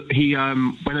before he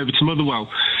went over to Motherwell,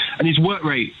 and his work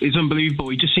rate is unbelievable.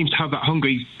 He just seems to have that hunger.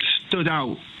 He stood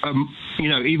out,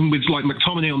 even with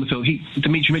McTominay on the field.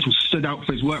 Dimitri Mitchell stood out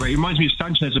for his work rate. He reminds me of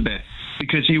Sanchez a bit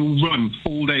because he will run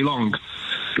all day long.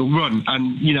 He'll run,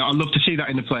 and I love to see that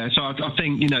in the player. So I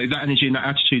think that energy and that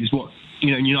attitude is what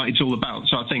United's all about.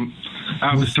 So I think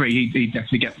out of the three, he'd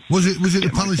definitely get. Was it the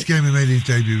Palace game he made his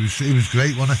debut? It was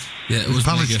great, wasn't it? Yeah, it was.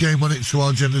 The Palace game, wasn't it?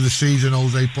 Towards the end of the season,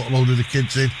 Jose put a load of the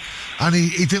kids in, and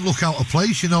he didn't look out of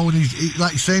place, And he's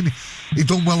like you're saying, he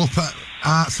done well up at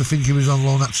Hearts. I think he was on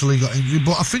loan. Actually, got injured,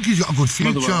 but I think he's got a good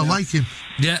future. I like him.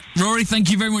 Yeah, Rory, thank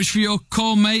you very much for your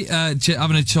call, mate.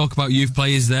 Having a talk about youth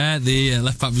players there, the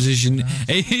left back position.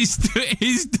 He's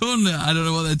done. I don't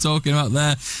know what they're talking about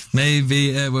there.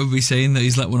 Maybe we'll be saying that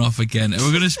he's let one off again.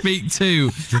 We're going to speak to.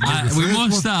 We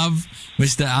must have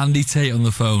Mr. Andy Tate on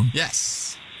the phone.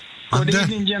 Yes. Good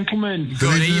evening, gentlemen.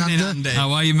 Good evening, Andy.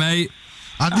 How are you, mate?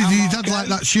 Andy, did your dad like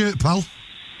that shirt, pal?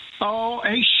 Oh,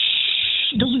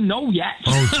 he doesn't know yet.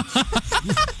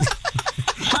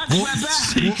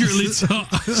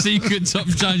 Secret top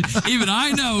charge. Even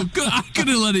I know. I could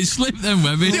have let it slip then,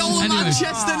 Webby. The old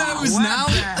Manchester knows now.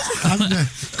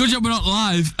 Good job we're not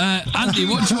live. Andy,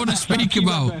 what do you want to speak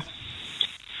about?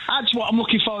 That's what I'm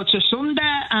looking forward to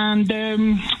Sunday, and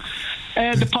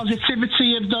the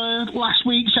positivity of the last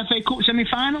week's FA Cup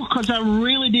semi-final, because I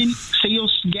really didn't see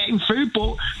us getting through,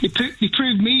 but they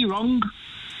proved me wrong.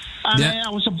 And I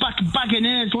was back in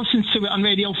ears listening to it on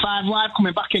Radio 5 Live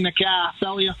coming back in the car, I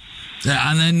tell you.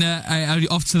 And then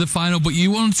off to the final. But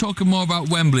you want to talk more about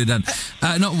Wembley then?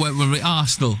 Not Wembley,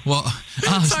 Arsenal. What?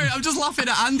 Arsenal. Sorry, I'm just laughing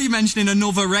at Andy mentioning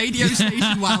another radio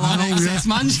station while on Access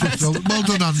Manchester. Well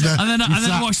done, Andy. And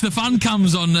then watch the fan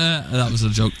cams on. That was a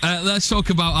joke. Let's talk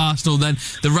about Arsenal then.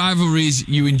 The rivalries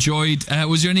you enjoyed.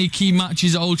 Was there any key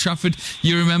matches at Old Trafford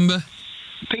you remember?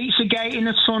 Pizzagate in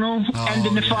the tunnel,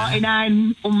 ending the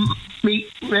 49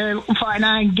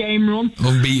 game run.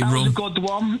 Unbeaten that run. was a good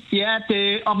one. Yeah,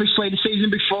 obviously the season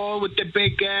before with the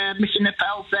big missing the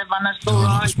penalty, Van Nistelrooy.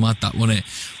 That was mad, that wasn't it?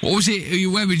 What was it?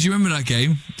 Where did you remember that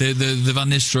game? The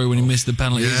Van Nistelrooy when he missed the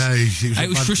penalty. Yeah, it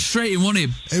was frustrating, wasn't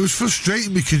it? It was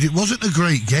frustrating because it wasn't a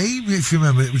great game. If you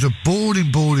remember, it was a boring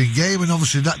game, and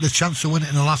obviously that the chance to win it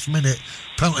in the last minute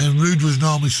penalty. And Ruud was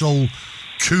normally so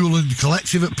cool and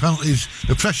collective at penalties.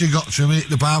 The pressure got to him, hit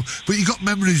the bar. But you've got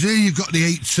memories here. You've got the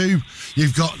 8-2.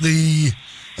 You've got the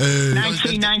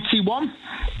 1991.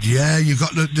 Yeah, you've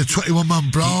got the 21-man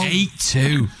brawl. The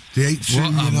 8-2. The 8-2. What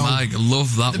a mag. I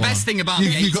love that one. The best thing about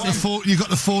you got the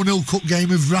 4-0 cup game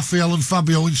of Raphael and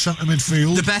Fabio in centre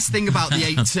midfield. The best thing about the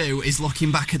 8-2 is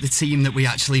looking back at the team that we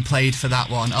actually played for that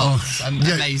one.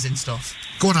 Amazing stuff.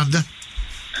 Go on, Andy.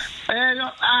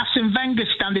 Arsene Wenger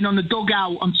standing on the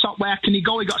dugout on top. Where can he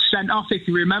go? He got sent off, if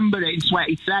you remember it. It's what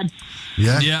he said.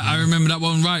 Yeah, I remember that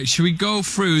one. Right, should we go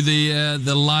through the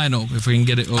lineup if we can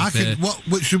get it up here?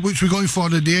 Which we're going for,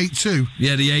 the 8-2?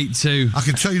 Yeah, the 8-2. I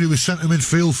can tell you who was centre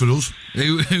midfield for us.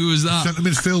 Who was that? Centre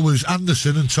midfield was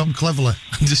Anderson and Tom Cleverley.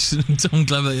 Anderson and Tom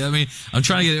Cleverley. I mean, I'm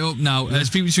trying to get it up now.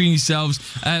 Speak between yourselves.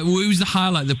 Who was the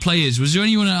highlight? The players. Was there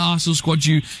anyone in the Arsenal squad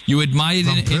you admired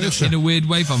in a weird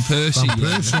way? Van Persie. Van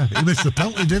Persie. He missed the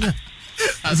penalty, didn't he?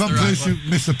 Van Persie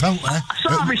missed the penalty. I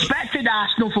sort of respected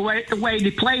Arsenal for the way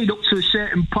they played up to a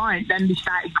certain point. Then they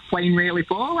started playing really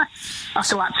poorly.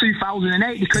 After like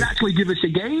 2008, they could actually give us a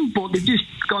game, but they've just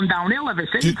gone downhill ever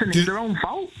since, and it's their own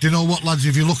fault. Do you know what, lads?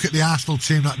 If you look at the Arsenal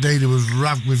team that day, they was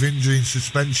ravaged with injury and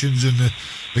suspensions, and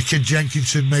the kid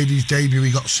Jenkinson made his debut.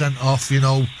 He got sent off. You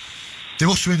know, they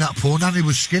must have been that poor. Nanny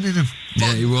was skinning him.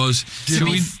 Yeah, he was.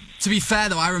 To be fair,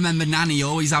 though, I remember Nanny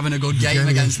always having a good game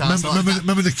against Arsenal.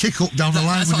 Remember the kick up down the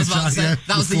line?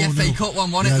 That was the FA Cup one,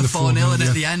 wasn't it? The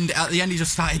 4-0, and at the end, he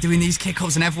just started doing these kick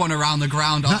ups, and everyone around the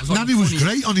ground. Nanny was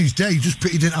great on his day, just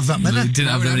he didn't have that many. He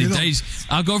didn't have that many days.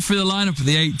 I'll go through the lineup of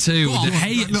the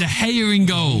 8-2. De Gea in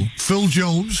goal. Phil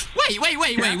Jones. Wait.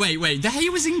 De Gea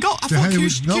was in goal. I thought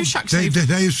Kuszczak saved. De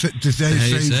Gea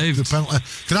saved the penalty.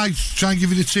 Can I try and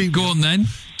give you the team? Go on then.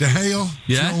 De Gea,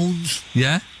 Jones.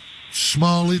 Yeah.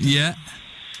 Smalling. Yeah.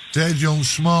 Dave Jones,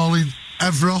 Smalling.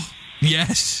 Evra.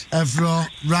 Yes. Evra.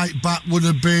 Right back would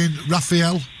have been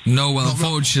Raphael. No, well,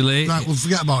 unfortunately. Right, we'll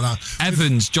forget about that.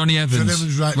 Evans, Johnny Evans.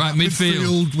 Evans, right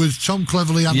midfield was Tom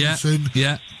Cleverley, Anderson.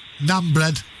 Yeah.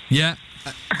 Nambred. Yeah.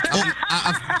 I've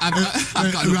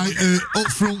got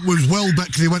up front was Welbeck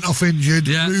because he went off injured.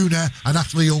 Yeah. Rooney and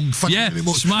Ashley Young. Thank you very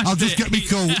much. Smashed I'll just get me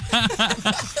coat.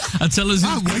 And tell us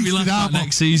who's going to be left out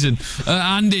next season.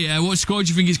 Andy, what score do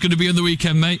you think it's going to be on the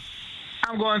weekend, mate?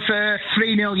 I'm going for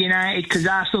 3-0 United because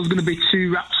Arsenal's going to be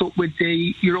too wrapped up with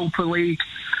the Europa League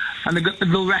and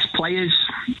they'll rest players.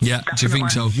 Yeah, definitely. Do you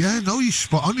think so? Yeah, no, you're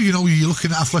spot on. You know, you're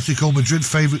looking at Atletico Madrid,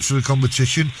 favourites for the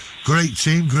competition. Great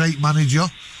team, great manager.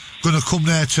 Going to come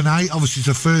there tonight. Obviously, it's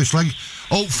the first leg.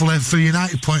 Hopefully, for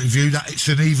United point of view, that it's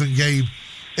an even game.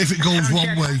 If it goes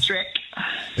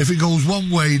one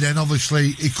way, then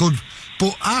obviously it could.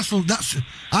 But Arsenal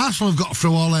have got to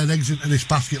throw all their eggs into this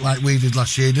basket like we did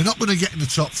last year. They're not going to get in the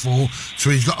top four, so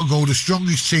he's got to go the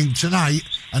strongest team tonight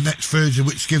and next Thursday,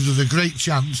 which gives us a great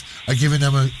chance of giving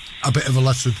them a bit of a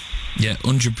lesson. Yeah,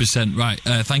 100%. Right.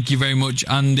 Thank you very much,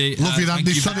 Andy. Love you,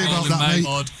 Andy. Sorry about that,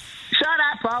 mate. Shut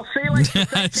up, pal. See you later.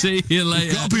 See you later.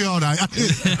 You've got to be all right.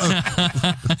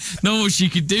 Not much you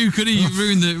could do, could he? You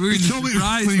ruined the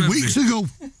surprise. 3 weeks ago.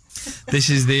 This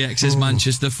is the Access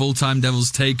Manchester Full-Time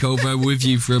Devils takeover with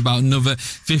you for about another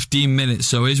 15 minutes.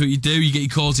 So here's what you do. You get your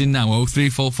calls in now.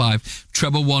 0345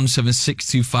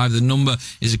 177 The number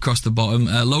is across the bottom.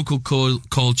 Local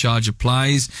call charge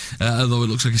applies. Although it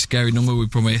looks like a scary number, we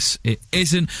promise it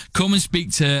isn't. Come and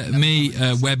speak to me,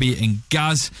 Webby and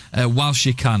Gaz whilst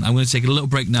you can. I'm going to take a little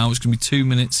break now. It's going to be 2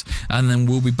 minutes and then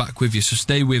we'll be back with you. So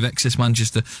stay with Access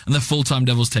Manchester and the Full-Time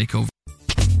Devils takeover.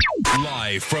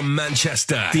 Live from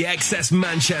Manchester, the Access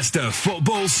Manchester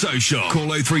Football Social. Call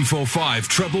 0345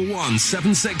 111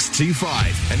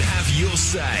 7625 and have your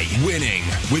say. Winning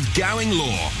with Gowing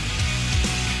Law.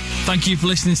 Thank you for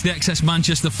listening to the XS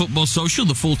Manchester Football Social,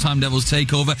 the full-time Devils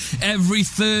takeover every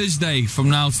Thursday from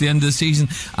now to the end of the season.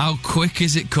 How quick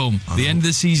has it come? The end of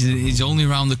the season is only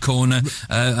around the corner,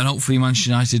 and hopefully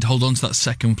Manchester United hold on to that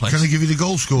second place. Can I give you the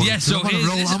goal scorer? Yeah, so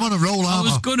I'm on a roll.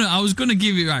 I was gonna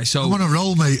give you right. So I'm on a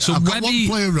roll, mate. So I've got one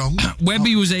player wrong.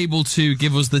 Webby was able to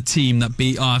give us the team that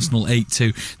beat Arsenal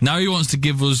 8-2. Now he wants to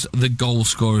give us the goal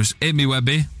scorers. Hit me,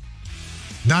 Webby.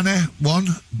 Nane 1,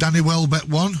 Danny Welbeck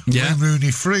 1, Wayne Rooney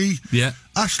 3,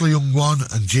 Ashley Young 1,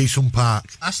 and Jason Park.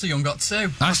 Ashley Young got 2.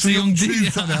 Ashley Young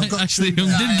did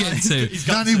get 2.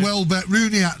 Danny Welbeck,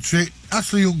 Rooney hat-trick,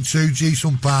 Ashley Young 2,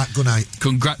 Jason Park. Good night.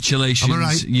 Congratulations. Am I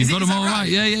right? You've got them all right.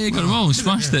 Yeah, you got them all. You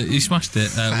smashed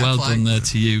it. Well done there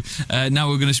to you. Now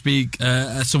we're going to speak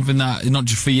something that not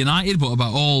just for United, but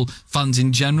about all fans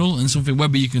in general, and something,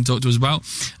 Webby, you can talk to us about,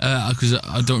 because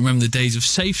I don't remember the days of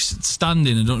safe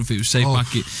standing. I don't know if it was safe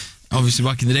back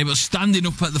in the day, but standing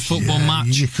up at the football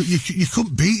match. You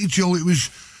couldn't beat it, Joe. It was,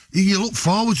 you look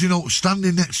forward,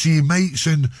 standing next to your mates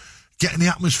and getting the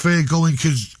atmosphere going,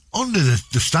 because under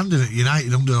the standing at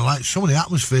United, under the lights, some of the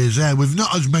atmospheres there, with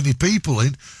not as many people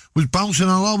in, was bouncing.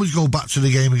 I'll always go back to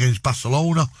the game against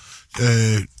Barcelona,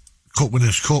 Cup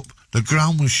Winners' Cup. The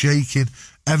ground was shaking.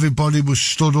 Everybody was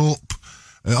stood up.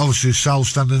 Obviously, Sal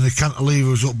standing, the cantilever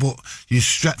was up, but your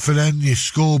Stretford end, your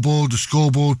scoreboard, the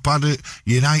scoreboard paddock,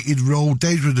 United Road,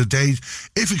 days were the days.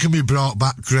 If it can be brought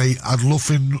back, great. I'd love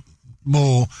him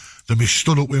more than be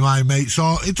stood up with my mates.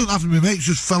 Or it doesn't have to be mates,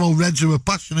 just fellow Reds who are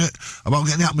passionate about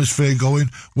getting the atmosphere going.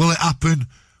 Will it happen?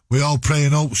 We all pray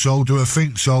and hope so. Do I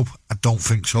think so? I don't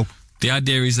think so. The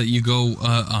idea is that you go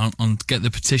on get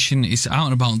the petition. It's out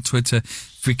and about on Twitter.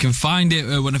 If we can find it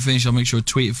when I finish, I'll make sure I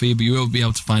tweet it for you, but you will be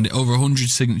able to find it. Over 100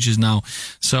 signatures now.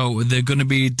 So they're going to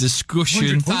be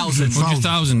discussion.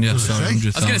 100,000, yeah, sorry. 100,000.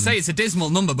 I was going to say it's a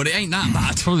dismal number, but it ain't that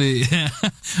bad. Probably,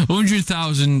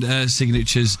 100,000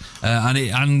 signatures,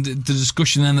 and the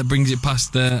discussion then that brings it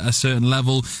past a certain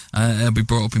level, it'll be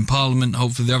brought up in Parliament.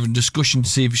 Hopefully they're having a discussion to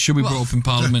see if it should be brought up in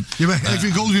Parliament. If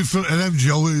it goes in front of them,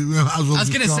 Joe, I was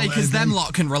going to say, because them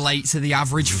lot can relate to the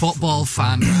average football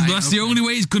fan. Right? That's the only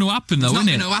way it's going to happen, though, isn't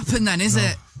it? It's not going to happen then, is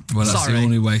it? Well, that's the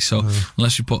only way. So,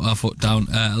 unless we put our foot down,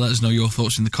 let us know your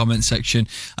thoughts in the comment section,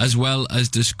 as well as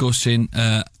discussing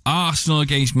Arsenal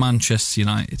against Manchester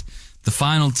United. The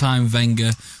final time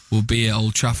Wenger will be at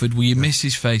Old Trafford. Will you miss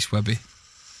his face, Webby?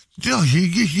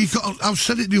 You got. I've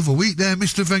said it the other week there.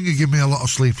 Mr. Wenger gave me a lot of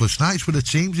sleepless nights with the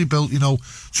teams he built.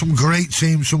 Some great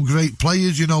teams, some great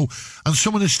players. And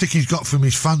some of the stick he's got from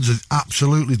his fans is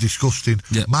absolutely disgusting.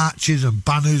 Yep. Marches and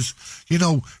banners.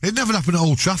 It never happened at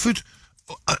Old Trafford.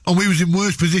 And we was in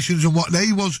worse positions than what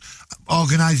they was,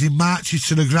 organising marches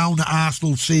to the ground at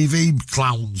Arsenal TV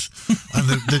clowns, and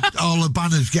all the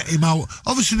banners get him out.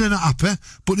 Obviously they're not happy,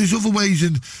 but there's other ways,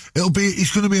 and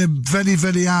it's going to be a very,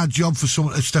 very hard job for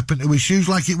someone to step into his shoes,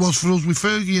 like it was for us with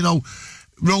Fergie.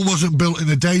 Rome wasn't built in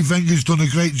a day. Wenger's done a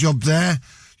great job there.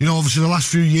 Obviously the last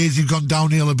few years he's gone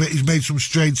downhill a bit. He's made some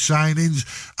strange signings,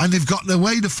 and they've got their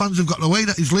way. The fans have got their way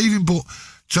that he's leaving, but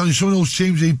some of those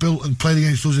teams he built and played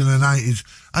against us in the 90s,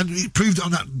 and he proved it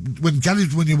on that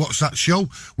when you watch that show,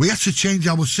 we had to change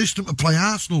our system to play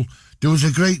Arsenal. There was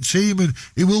a great team, and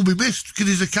he will be missed because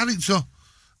he's a character.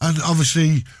 And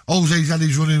obviously, Jose's had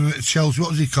his running at Chelsea. What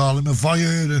does he call him? A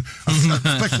voyeur, a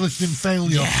specialist in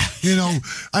failure.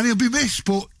 And he'll be missed.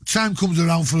 But time comes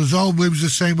around for us all. It was the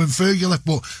same when Fergie left.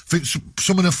 But I think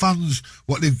some of the fans,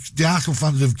 what the Arsenal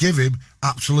fans have given him,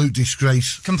 absolute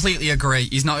disgrace. Completely agree.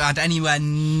 He's not had anywhere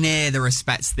near the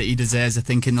respect that he deserves, I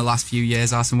think, in the last few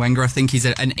years, Arsene Wenger. I think he's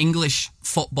an English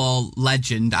football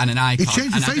legend and an icon. He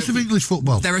changed the face of English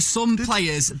football. There are some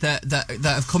players that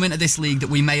have come into this league that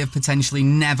we may have potentially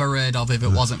never heard of if it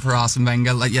wasn't for Arsene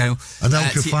Wenger.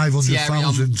 Anelka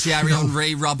 500,000. Thierry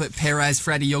Henry, Robert Pires,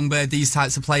 Freddie Youngberg, these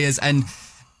types of players. And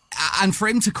for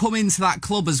him to come into that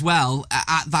club as well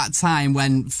at that time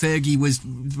when Fergie was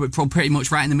pretty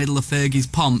much right in the middle of Fergie's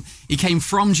pomp, he came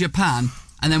from Japan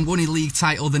and then won a league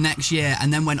title the next year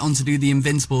and then went on to do the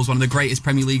Invincibles, one of the greatest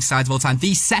Premier League sides of all time,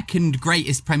 the second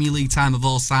greatest Premier League time of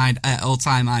all time,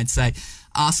 I'd say.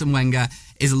 Arsene Wenger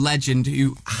is a legend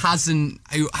who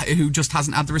just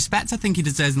hasn't had the respect I think he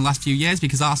deserves in the last few years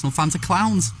because Arsenal fans are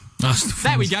clowns.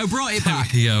 There we go, brought it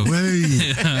back. They are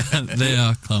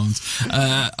clowns.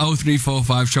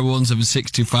 0345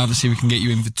 17625. Let's see if we can get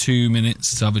you in for 2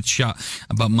 minutes to have a chat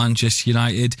about Manchester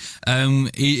United.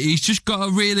 He's just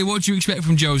got what do you expect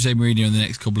from Jose Mourinho in the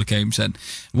next couple of games then?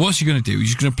 What's he going to do? He's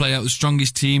just going to play out the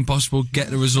strongest team possible, get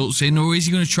the results in, or is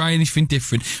he going to try anything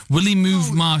different? Will he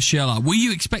move Martial out? Will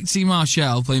you expect to see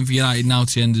Martial playing for United now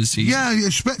to the end of the season? Yeah, you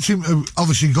expect him to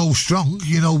obviously go strong.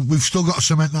 We've still got to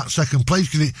cement that second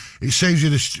place because it saves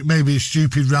you maybe a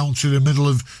stupid round to the middle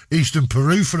of Eastern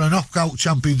Peru for a knockout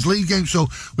Champions League game. So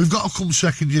we've got to come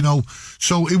second,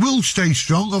 So it will stay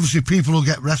strong. Obviously, people will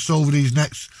get rest over these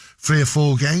next 3 or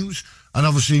 4 games. And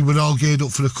obviously, we're all geared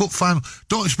up for the cup final.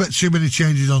 Don't expect too many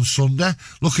changes on Sunday.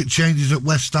 Look at changes at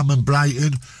West Ham and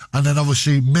Brighton. And then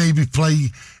obviously maybe play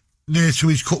near to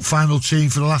his cup final team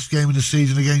for the last game of the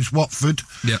season against Watford.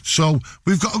 Yep. So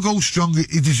we've got to go strong.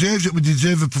 He deserves it. We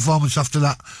deserve a performance after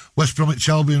that West Bromwich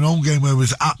Albion home game where it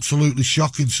was absolutely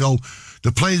shocking. So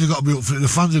the players have got to be up for it. The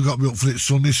fans have got to be up for it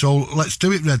Sunday. So let's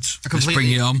do it, Reds. Let's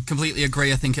bring it on. Completely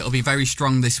agree. I think it'll be very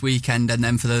strong this weekend. And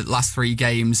then for the last 3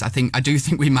 games, I do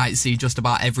think we might see just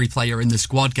about every player in the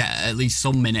squad get at least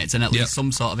some minutes and at least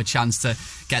some sort of a chance to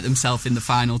get themselves in the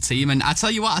final team. And I tell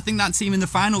you what, I think that team in the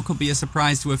final could be a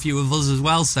surprise to a few of us as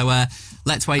well. So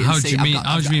let's wait and see.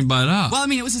 How do you mean by that? Well, I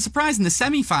mean, it was a surprise in the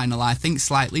semi-final, I think,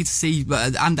 slightly, to see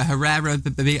Ander Herrera,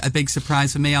 a big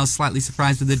surprise for me. I was slightly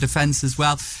surprised with the defence as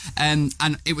well. And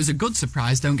it was a good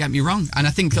surprise, don't get me wrong. And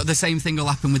I think the same thing will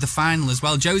happen with the final as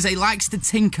well. Jose likes to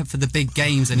tinker for the big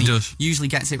games, and he usually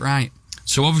gets it right.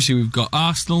 So obviously we've got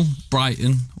Arsenal,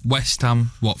 Brighton, West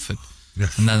Ham, Watford.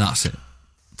 Yes. And then that's it.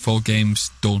 4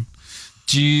 games done.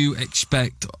 Do you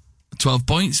expect 12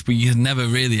 points? But you never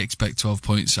really expect 12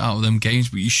 points out of them games,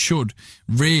 but you should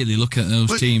really look at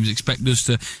those teams, expect us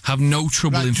to have no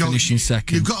trouble in finishing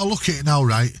second. You've got to look at it now,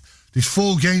 right? There's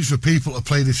 4 games for people to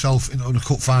play themselves into the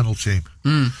cup final team.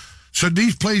 So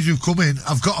these players who've come in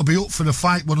have got to be up for the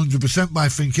fight 100% by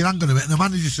thinking, hang on a minute, and the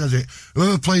manager says it,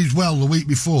 whoever plays well the week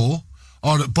before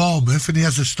or at Bournemouth and he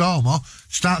has a stormer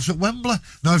starts at Wembley.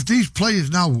 Now, if these players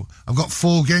now have got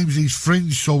 4 games, these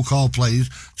fringe so-called players,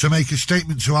 to make a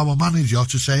statement to our manager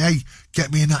to say, hey,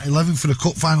 get me in that 11 for the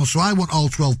cup final, so I want all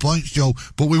 12 points, Joe,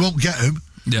 but we won't get them.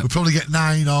 We'll probably get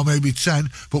 9 or maybe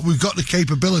 10, but we've got the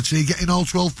capability of getting all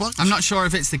 12 points. I'm not sure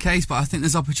if it's the case, but I think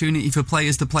there's opportunity for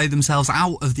players to play themselves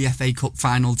out of the FA Cup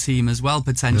final team as well,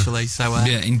 potentially. So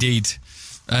yeah, indeed.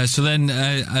 So then,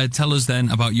 tell us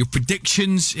then about your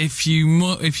predictions, if you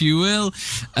will.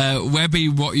 Webby,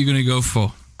 what are you going to go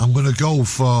for? I'm going to go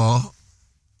for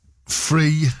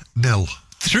 3-0.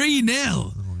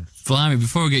 3-0? Blimey,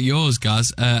 before I get yours,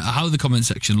 guys, how are the comment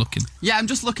section looking? Yeah, I'm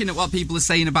just looking at what people are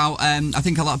saying about, I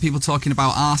think a lot of people talking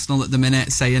about Arsenal at the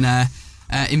minute, saying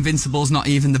Invincible's not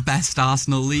even the best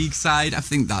Arsenal league side. I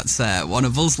think that's one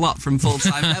of us lot from Full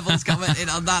Time Levels commenting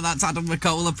on that. That's Adam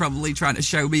McCullough probably trying to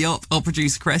show me up, or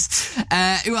producer Chris.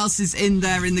 Who else is in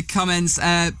there in the comments?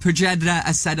 Projeda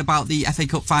has said about the FA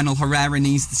Cup final, Herrera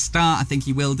needs to start. I think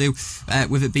he will do,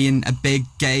 with it being a big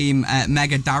game.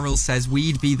 Mega Darrell says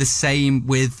we'd be the same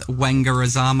with Wenger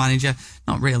as our manager.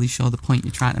 Not really sure the point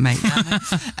you're trying to make.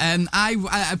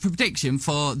 A prediction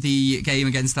for the game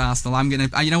against Arsenal. I'm gonna,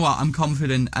 you know what? I'm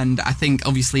confident, and I think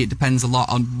obviously it depends a lot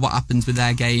on what happens with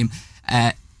their game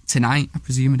tonight. I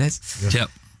presume it is. Yep.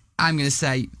 I'm gonna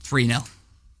say 3-0.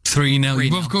 3-0.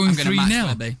 You're both going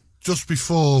 3-0. Just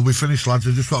before we finish, lads,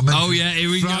 I just want to mention. Oh yeah, here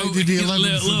we Friday go. The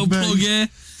 11th little of May, plug here.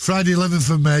 Friday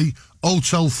 11th of May.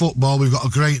 Hotel Football. We've got a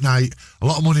great night. A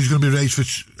lot of money's going to be raised for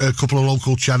a couple of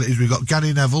local charities. We've got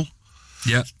Gary Neville.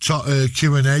 Yeah.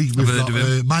 Q&A. We've got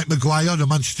Mike Maguire, the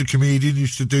Manchester comedian,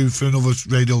 used to do for another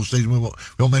radio station. We won't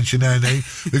mention their name.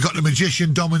 We've got the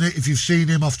magician Dominic. If you've seen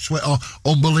him off Twitter,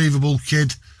 unbelievable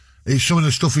kid. Some of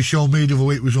the stuff he showed me the other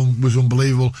week was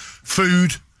unbelievable.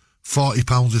 Food.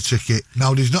 £40 a ticket.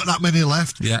 Now, there's not that many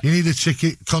left. Yeah. You need a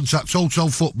ticket, contact Hotel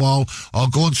Football or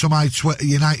go onto my Twitter,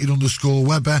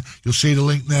 United_Webber. You'll see the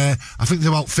link there. I think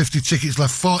there's about 50 tickets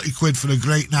left, 40 quid for a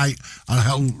great night.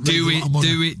 And do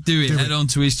it. Head on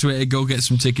to his Twitter, go get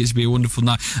some tickets. It'll be a wonderful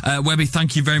night. Webby,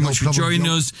 thank you very much for joining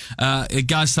us.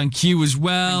 Guys, thank you as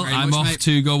well. I'm off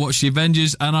to go watch the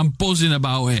Avengers and I'm buzzing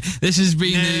about it. This has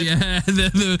been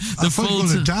the full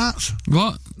darts.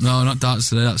 What? No, not darts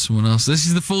today, that's someone else. This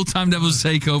is the Full-Time Devils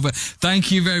Takeover.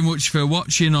 Thank you very much for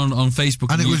watching on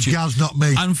Facebook and it YouTube. Was Gaz, not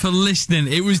me. And for listening.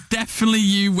 It was definitely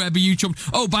you, Webber. You jumped.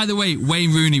 Oh, by the way,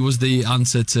 Wayne Rooney was the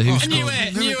answer to who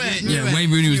scored. Knew it. Wayne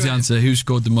Rooney was the answer who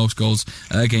scored the most goals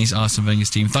against Arsene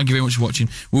Wenger's team. Thank you very much for watching.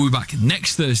 We'll be back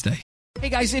next Thursday. Hey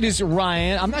guys, it is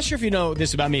Ryan. I'm not sure if you know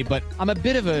this about me, but I'm a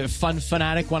bit of a fun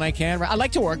fanatic when I can. I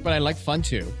like to work, but I like fun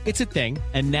too. It's a thing.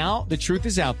 And now the truth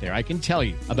is out there. I can tell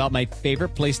you about my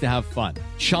favorite place to have fun.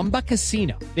 Chumba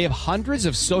Casino. They have hundreds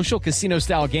of social casino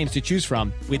style games to choose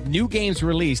from with new games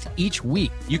released each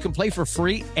week. You can play for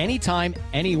free anytime,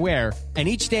 anywhere. And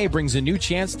each day brings a new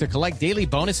chance to collect daily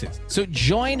bonuses. So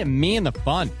join me in the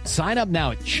fun. Sign up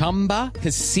now at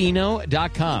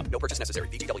ChumbaCasino.com. No purchase necessary.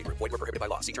 VGW Group. Void where prohibited by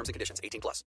law. See terms and conditions.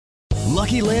 18+.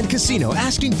 Lucky Land Casino,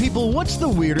 asking people, what's the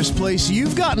weirdest place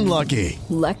you've gotten lucky?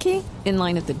 Lucky? In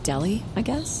line at the deli, I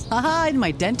guess? Aha, in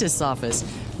my dentist's office.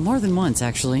 More than once,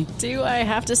 actually. Do I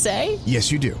have to say?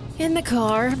 Yes, you do. In the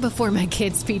car before my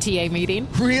kids' PTA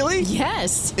meeting. Really?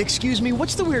 Yes. Excuse me,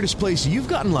 what's the weirdest place you've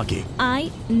gotten lucky?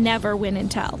 I never win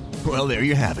and tell. Well, there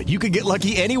you have it. You can get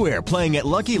lucky anywhere, playing at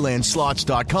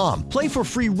LuckyLandSlots.com. Play for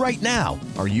free right now.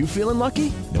 Are you feeling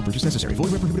lucky? No purchase necessary.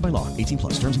 Void where prohibited by law.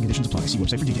 18+. Terms and conditions apply. See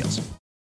website for details.